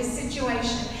God into this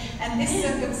situation and this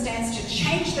circumstance to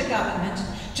change the government,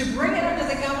 to bring it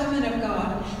under the government of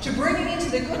God, to bring it into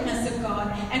the goodness of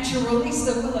God, and to release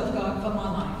the will of God for my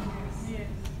life.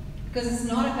 Because it's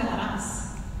not about us.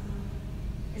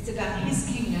 It's about His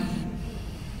kingdom.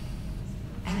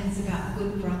 And it's about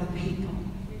good for other people.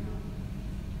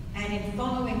 And in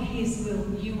following His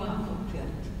will, you are fulfilled.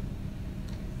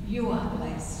 You are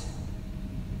blessed.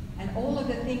 And all of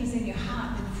the things in your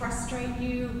heart that frustrate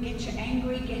you, get you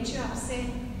angry, get you upset,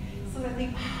 sort of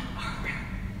think,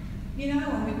 you know,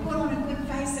 when we put on a good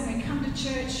face and we come to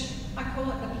church, I call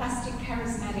it the plastic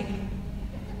charismatic.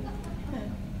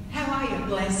 How are you?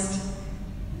 Blessed.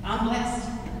 I'm blessed.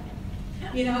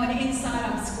 You know, and inside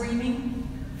I'm screaming.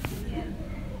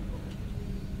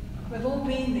 We've all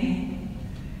been there.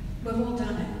 We've all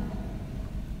done it.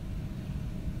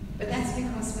 But that's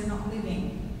because we're not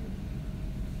living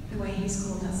the way He's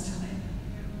called us to live.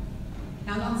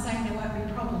 Now, I'm not saying there won't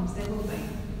be problems, there will be.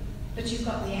 But you've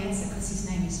got the answer because His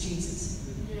name is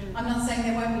Jesus. I'm not saying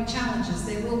there won't be challenges,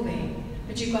 there will be.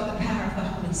 But you've got the power of the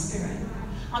Holy Spirit.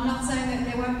 I'm not saying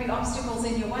that there won't be obstacles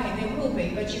in your way, there will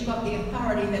be. But you've got the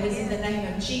authority that is in the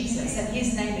name of Jesus. And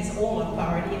His name is all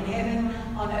authority in heaven,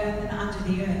 on earth, and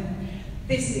under the earth.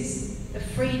 This is the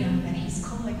freedom that He's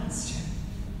calling us to.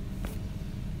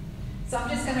 So I'm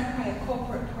just going to pray a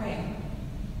corporate prayer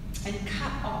and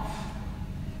cut off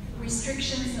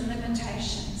restrictions and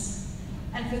limitations.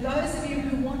 And for those of you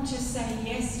who want to say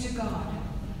yes to God,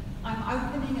 I'm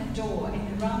opening a door in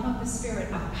the realm of the Spirit,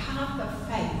 a path of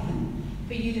faith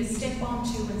for you to step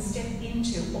onto and step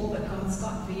into all that God's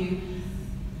got for you.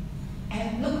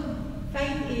 And look,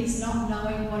 faith is not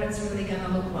knowing what it's really going to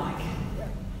look like.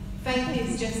 Faith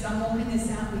is just, I'm walking this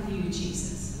out with you,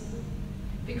 Jesus.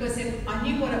 Because if I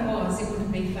knew what it was, it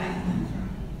wouldn't be faith.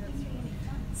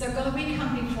 So God, we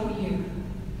come before you.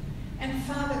 And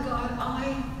Father God,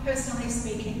 I, personally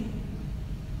speaking,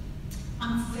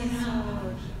 I'm fed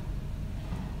up.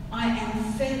 I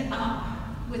am fed up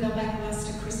with a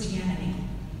lackluster Christianity.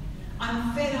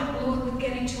 I'm fed up, Lord, with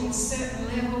getting to a certain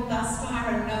level thus far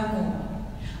and no more.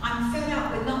 I'm fed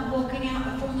up with not walking out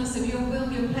the fullness of your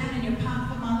will, your plan, and your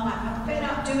path for my life. I'm fed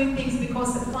up doing things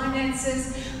because of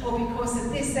finances or because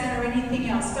of this, that, or anything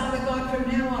else. Father God,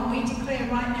 from now on, we declare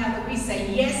right now that we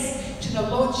say yes to the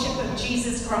Lordship of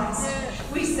Jesus Christ.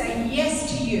 We say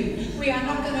yes to you. We are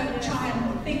not going to try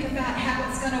and think about how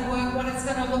it's going to work, what it's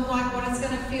going to look like, what it's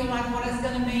going to feel like, what it's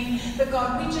going to mean. But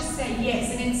God, we just say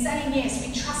yes. And in saying yes,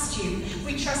 we trust you.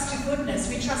 We trust your goodness.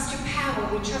 We trust your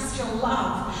power. We trust your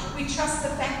love. We trust the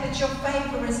fact that your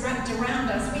favor is wrapped around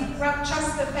us. We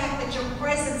trust the fact that your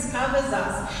presence covers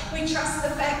us. We trust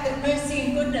the fact that mercy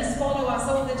and goodness follow us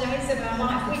all the days of our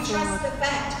life. We trust the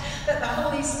fact that the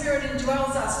Holy Spirit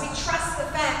indwells us. We trust the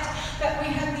fact that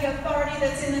we have the authority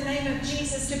that's in the name of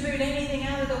Jesus to boot anything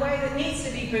out of the way that needs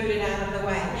to be booted out of the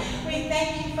way. We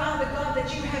thank you, Father God, that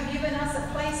you have given us a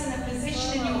place and a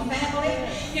position in your family.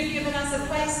 You've given us a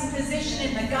place and position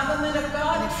in the government of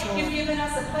God. You've given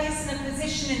us a place and a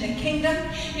position in the kingdom.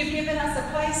 You've given us a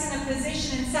place and a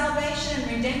position in salvation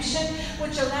and redemption,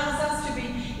 which allows us to be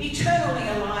eternally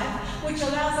alive, which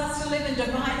allows us to live in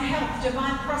divine health,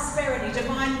 divine prosperity,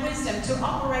 divine wisdom, to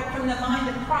operate from the mind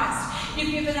of Christ.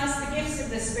 You've given us the gifts of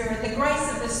the Spirit, the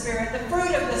grace of the Spirit, the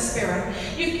fruit of the Spirit.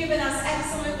 You've given us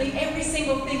absolutely every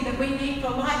single thing that we need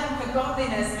for life and for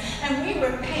godliness. And we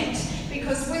repent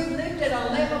because we've lived at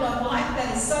a level of life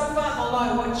that is so far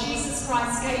below what Jesus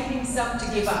Christ gave himself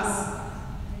to give us.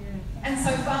 And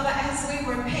so, Father, as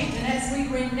we repent and as we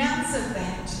renounce of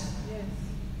that,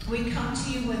 we come to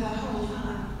you with a whole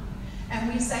heart.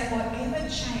 And we say, whatever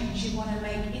change you want to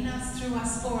make in us, through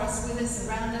us, for us, with us,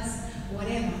 around us,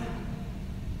 whatever,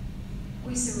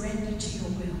 we surrender to your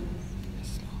will.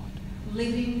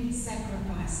 Living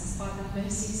sacrifices by the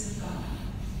mercies of God.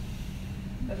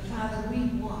 But Father, we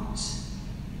want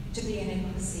to be an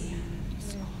ecclesia.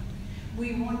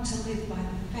 We want to live by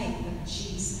the faith of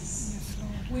Jesus.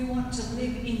 We want to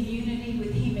live in unity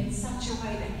with him in such a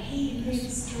way that he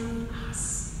lives through us.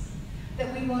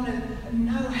 That we want to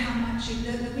know how much you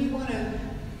do, that we want to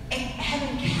have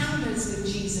encounters with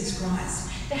Jesus Christ,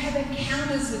 to have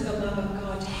encounters with the love of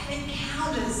God, to have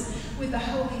encounters with the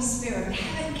Holy Spirit,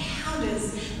 have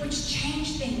encounters which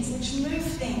change things, which move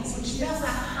things, which melt our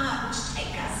heart, which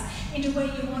take us into where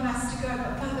you want us to go.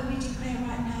 But Father, we declare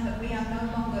right now that we are no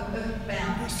longer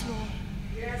earthbound.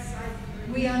 Yes, I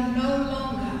agree. We are no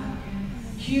longer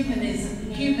humanisms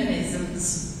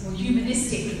or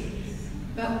humanistic,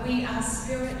 but we are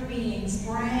spirit beings,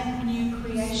 brand new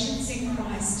creations in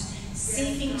Christ,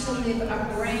 seeking to live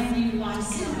a brand new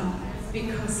lifestyle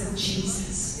because of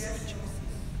Jesus.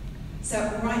 So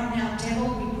right now, devil,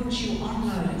 we put you on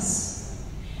notice.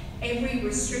 Every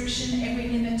restriction, every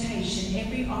limitation,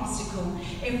 every obstacle,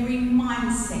 every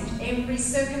mindset, every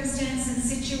circumstance and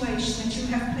situation that you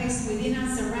have placed within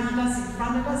us, around us, in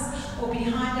front of us, or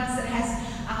behind us that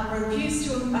has refused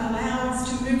to allow us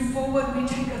to move forward, we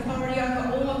take authority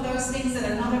over all of those things that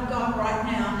are not of God right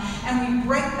now, and we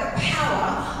break the power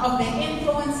of their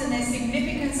influence and their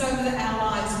significance over our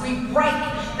lives. We break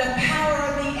the power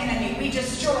of the enemy. We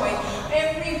destroy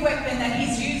every weapon that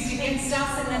he's used against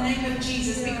us in the name of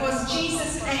Jesus, because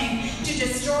Jesus came to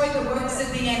destroy the works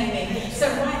of the enemy. So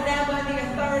right now, by the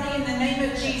authority in the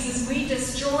name of Jesus, we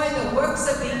destroy the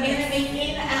works of the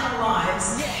enemy in our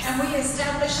lives, and we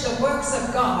establish the works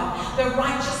of God, the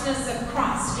righteousness of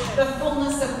Christ, the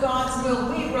fullness of God's will.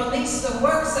 We release the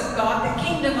works of God, the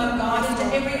kingdom of God,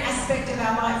 into every aspect of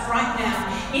our life right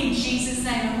now in Jesus'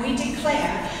 name. And we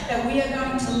declare that we are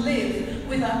going to live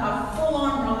with a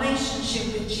full-on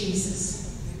relationship with Jesus.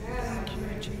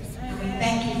 And we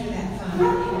thank you for that, Father,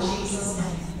 in Jesus'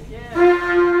 name.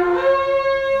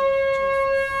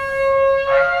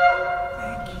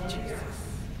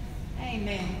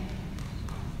 Amen.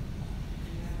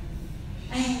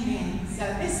 Amen. So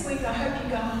this week I hope you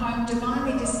go home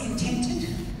divinely discontented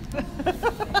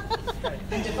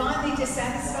and divinely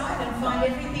dissatisfied, and find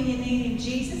everything you need in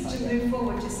Jesus to move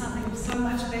forward to something so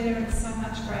much better and so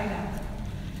much greater.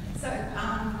 So,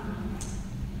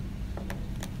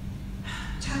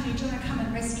 Tony, do you want to come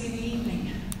and rescue the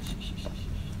evening?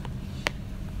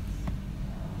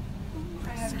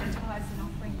 Pray over the tithes and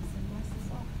offerings and bless us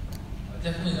all. I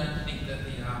definitely don't think that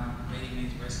the meeting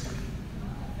needs rescuing.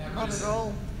 Not at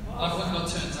all. Like when God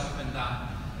turns up and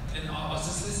I was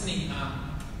just listening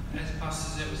as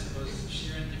Pastor Suzette was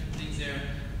sharing different things there.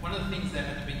 One of the things that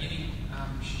at the beginning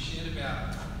she shared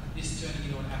about this turning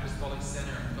into an apostolic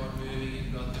centre and God moving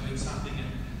and God doing something,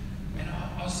 and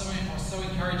I was so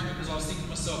encouraged because I was thinking to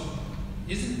myself,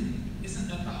 isn't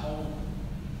that the whole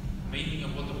meaning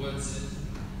of what the word says?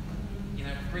 You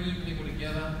know, bringing people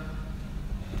together.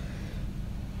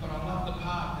 But I love the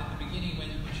part at the beginning when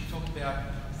she talked about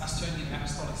us turning into an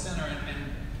apostolic centre,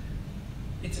 and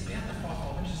it's about the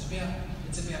fivefold ministry.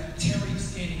 It's about Terry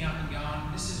standing up and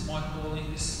going, this is my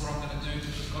calling, this is what I'm going to do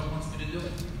because God wants me to do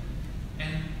it.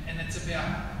 And it's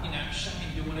about,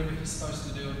 Shane doing whatever he's supposed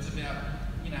to do. It's about,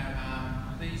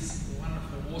 these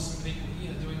wonderful, awesome people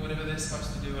here doing whatever they're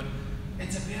supposed to do. And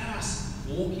it's about us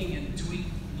walking and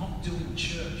not doing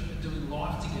church, but doing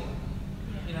life together.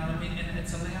 You know what I mean? And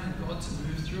it's allowing God to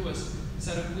move through us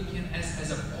so that we can,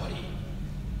 as a body,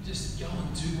 just go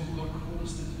and do what God called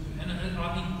us to do. And I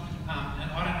think,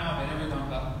 and I don't know about everyone,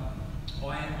 but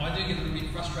I do get a little bit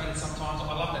frustrated sometimes.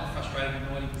 I love that frustrating and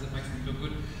annoying because it makes me feel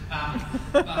good.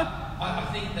 But I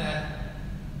think that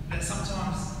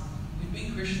sometimes we've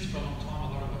been Christians for a long time,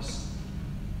 a lot of us.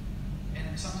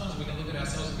 And sometimes we can look at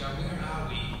ourselves and go, where are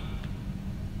we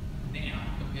now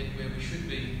compared to where we should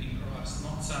be in Christ?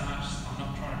 Not so much, I'm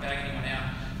not trying to bag anyone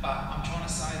out, but I'm trying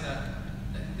to say that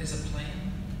there's a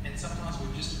plan. And sometimes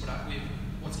we've just put up with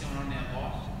what's going on in our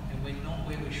life and we're not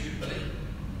where we should be.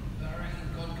 But I reckon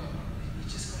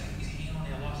He's just got his hand on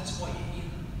our lives. That's why you're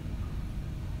here.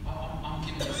 I'm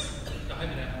giving this, I hope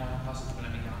you don't mind, Pastor's going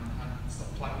to be going, stop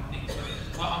playing with things.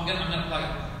 But I'm going to play,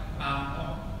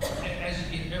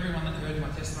 everyone that heard my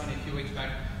testimony a few weeks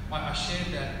back, I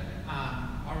shared that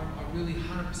I really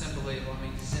 100% believe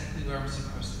I'm exactly where I'm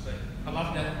supposed to be. I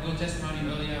love that your testimony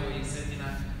earlier where you said,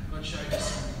 God showed you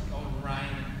some golden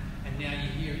rain and now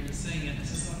you're here and you're seeing it.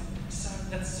 It's just like,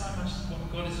 that's so much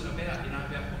what God is about,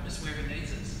 about putting us where He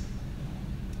needs us.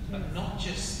 But not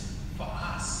just for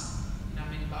us,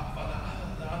 but for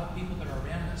the other people that are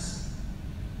around us.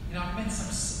 I've met some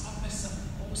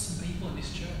awesome people in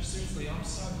this church. Seriously, I'm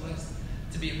so blessed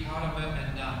to be a part of it.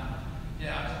 And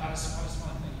I just want to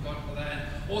thank God for that.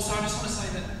 And also, I just want to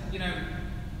say that,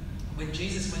 when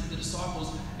Jesus went to the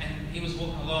disciples and He was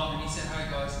walking along and He said, hey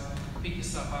guys, pick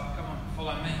yourself up, come on,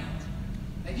 follow me.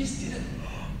 They just did it.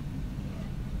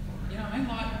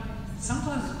 Like,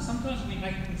 sometimes we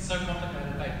make things so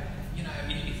complicated. Like,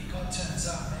 if God turns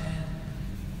up, man,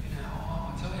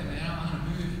 I tell you, man, I'm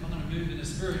going to move in the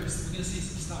Spirit. We're going to see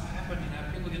some stuff happen.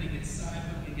 People are going to get saved, people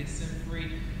are going to get set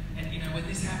free. And when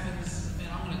this happens, man,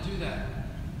 I'm going to do that.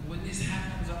 When this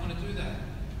happens, I'm going to do that.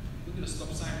 We're going to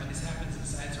stop saying when this happens and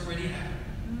say it's already happened.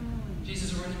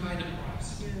 Jesus already paid the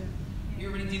price. He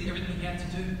already did everything He had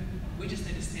to do. We just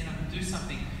need to stand up and do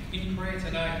something. In prayer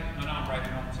today, I know I'm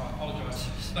breaking up, so I apologise,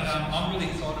 but I'm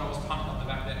really excited. I was pumped up the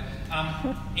back there.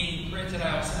 In prayer today,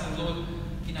 I was saying, Lord,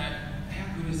 how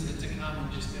good is it to come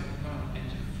and just be able to come and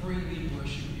to freely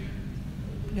worship You?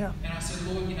 Yeah. And I said,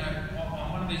 Lord,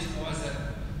 I'm one of these guys that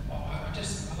I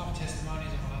love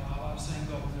testimonies. I love seeing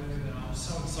God move, and I'm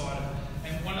so excited.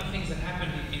 And one of the things that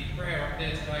happened in prayer up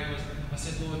there today was, I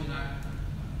said, Lord, I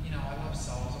love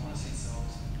souls. I want to see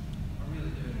souls. I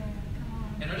really do.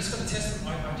 And I just got a text,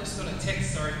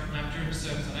 during the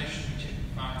service. I know you shouldn't check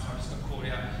your phone, so I just got called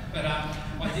out. But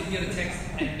I did get a text,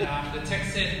 and the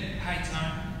text said, hey,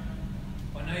 Tone,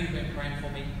 I know you've been praying for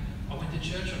me. I went to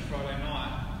church on Friday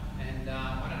night, and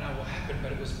I don't know what happened,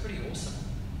 but it was pretty awesome.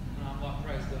 And I'm like,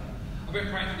 praise God. I've been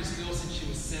praying for this girl since she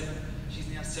was 7. She's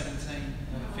now 17.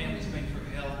 Her family's been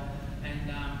through hell.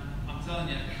 And I'm telling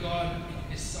you, God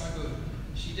is so good.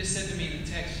 She just said to me in the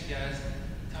text, she goes,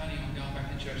 Tony, I'm going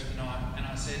back to church tonight. And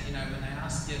I said, when they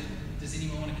ask you, does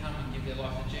anyone want to come and give their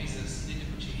life to Jesus? You need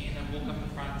to put your hand up, walk up the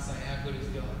front and say, how good is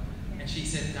God? And she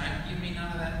said, don't give me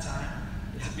none of that time.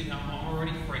 It's a bit, I'm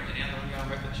already freaking out that I'm going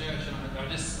back to church. And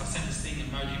I sent this thing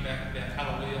emoji back about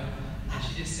hallelujah. And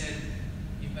she just said,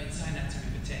 you've been saying that to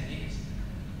me for 10 years.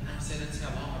 And I said, that's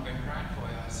how long I've been praying for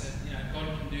you. I said, God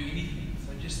can do anything.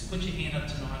 So just put your hand up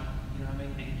tonight,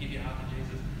 and give your heart to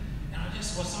Jesus. And I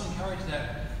just was so encouraged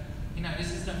that,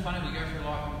 isn't it funny, we go through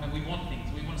life and we want things.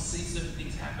 We want to see certain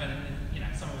things happen. And,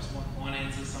 some of us want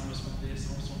finances, some of us want this,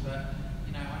 some of us want that.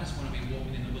 I just want to be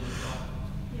walking in the will of God.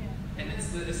 Yeah. And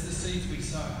it's the seeds we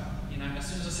sow. As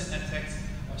soon as I sent that text,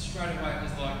 straight away it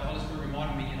was like the Holy Spirit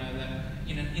reminded me,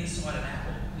 that inside an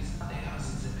apple is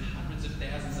thousands and hundreds of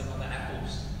thousands of other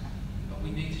apples. But we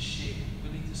need to share.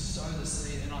 We need to sow the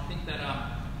seed. And I think that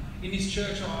in this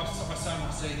church, I sow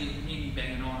my seed in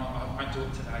banging on. I won't do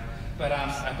it today. But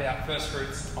about first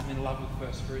fruits, I'm in love with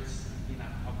first fruits.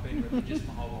 I've I've been religious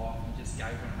my whole life and just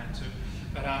gave when I had to.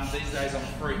 But these days I'm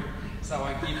free. So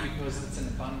I give because it's an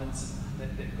abundance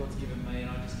that God's given me, and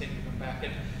I just keep giving back.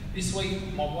 And this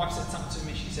week, my wife said something to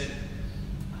me. She said,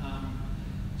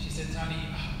 Tony,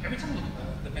 every time I look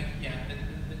at the bank account,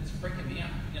 it's freaking me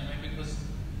out, you know, because,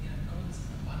 you know, God's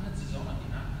abundance is on it,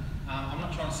 you know. I'm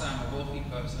not trying to say I'm a wealthy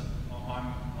person.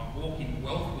 I walk in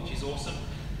wealth, which is awesome.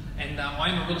 And I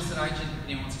am a real estate agent, and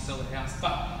he wants to sell the house.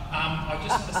 But I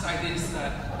just want to say this,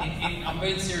 that I'm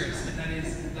being serious, and that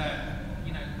is that,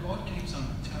 you know, God keeps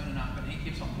on turning up and He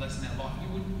keeps on blessing our life.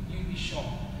 You'd be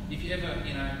shocked. If you ever,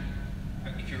 you know,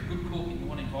 if you're a good cook and you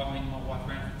want to invite me and my wife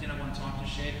around for dinner one time to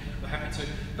share, we're happy to.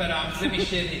 But let me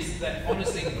share this, that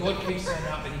honestly, God keeps turning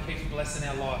up and He keeps blessing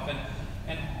our life.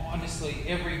 And honestly,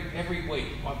 every week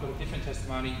I've got a different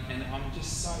testimony, and I'm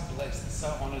just so blessed and so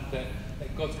honoured that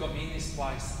God's got me in this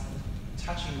place,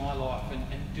 touching my life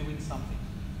and doing something.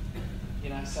 You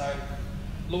know, so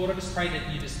Lord, I just pray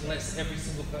that you just bless every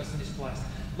single person in this place.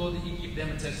 Lord, that you give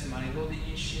them a testimony. Lord, that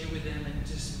you share with them and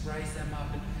just raise them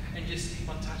up and just keep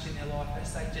on touching their life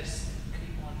as they just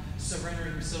keep on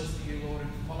surrendering themselves to you, Lord,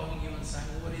 and following you and saying,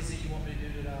 what is it you want me to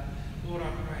do today? Lord,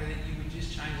 I pray that you would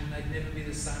just change them. They'd never be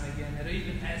the same again. That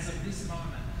even as of this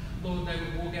moment, Lord, they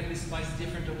would walk out of this place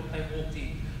different to what they walked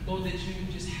in. Lord, that you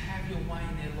would just have your way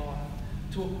in their life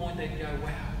to a point they'd go,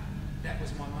 wow, that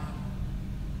was my moment.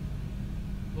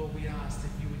 Lord, we ask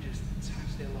that you would just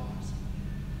touch their lives.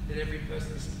 That every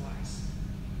person in this place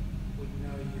would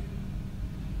know you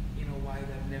in a way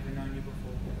they've never known you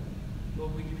before.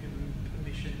 Lord, we give you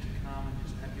permission to come and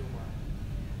just have your way.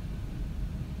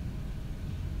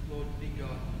 Lord, be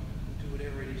God, do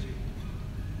whatever it is you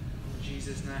want. In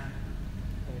Jesus' name.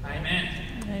 Amen.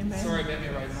 Amen. Sorry about me,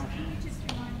 Raven. Can you just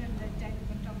remind them that David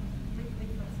went up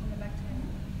leaflets on the back table?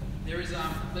 There is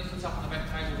leaflets up on the back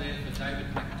table there for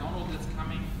David McDonald that's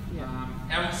coming.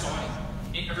 How exciting.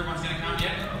 Everyone's going to come,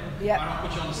 yeah? Yeah. I don't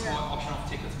put you on the spot, auction off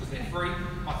tickets because they're free.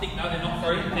 I think, no, they're not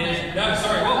free. No,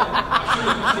 sorry, well, I should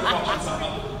have auctioned some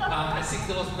up. They're $6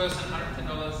 per person,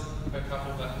 $110 per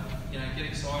couple, but, you know, get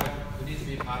excited. We need to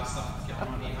be a part of stuff that's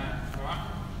going on here, mate. All right?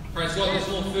 Praise God, there's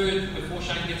more food before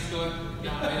Shane gets to it. Go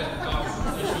and eat it, guys.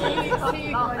 For sure. See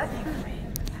you guys next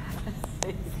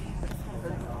week.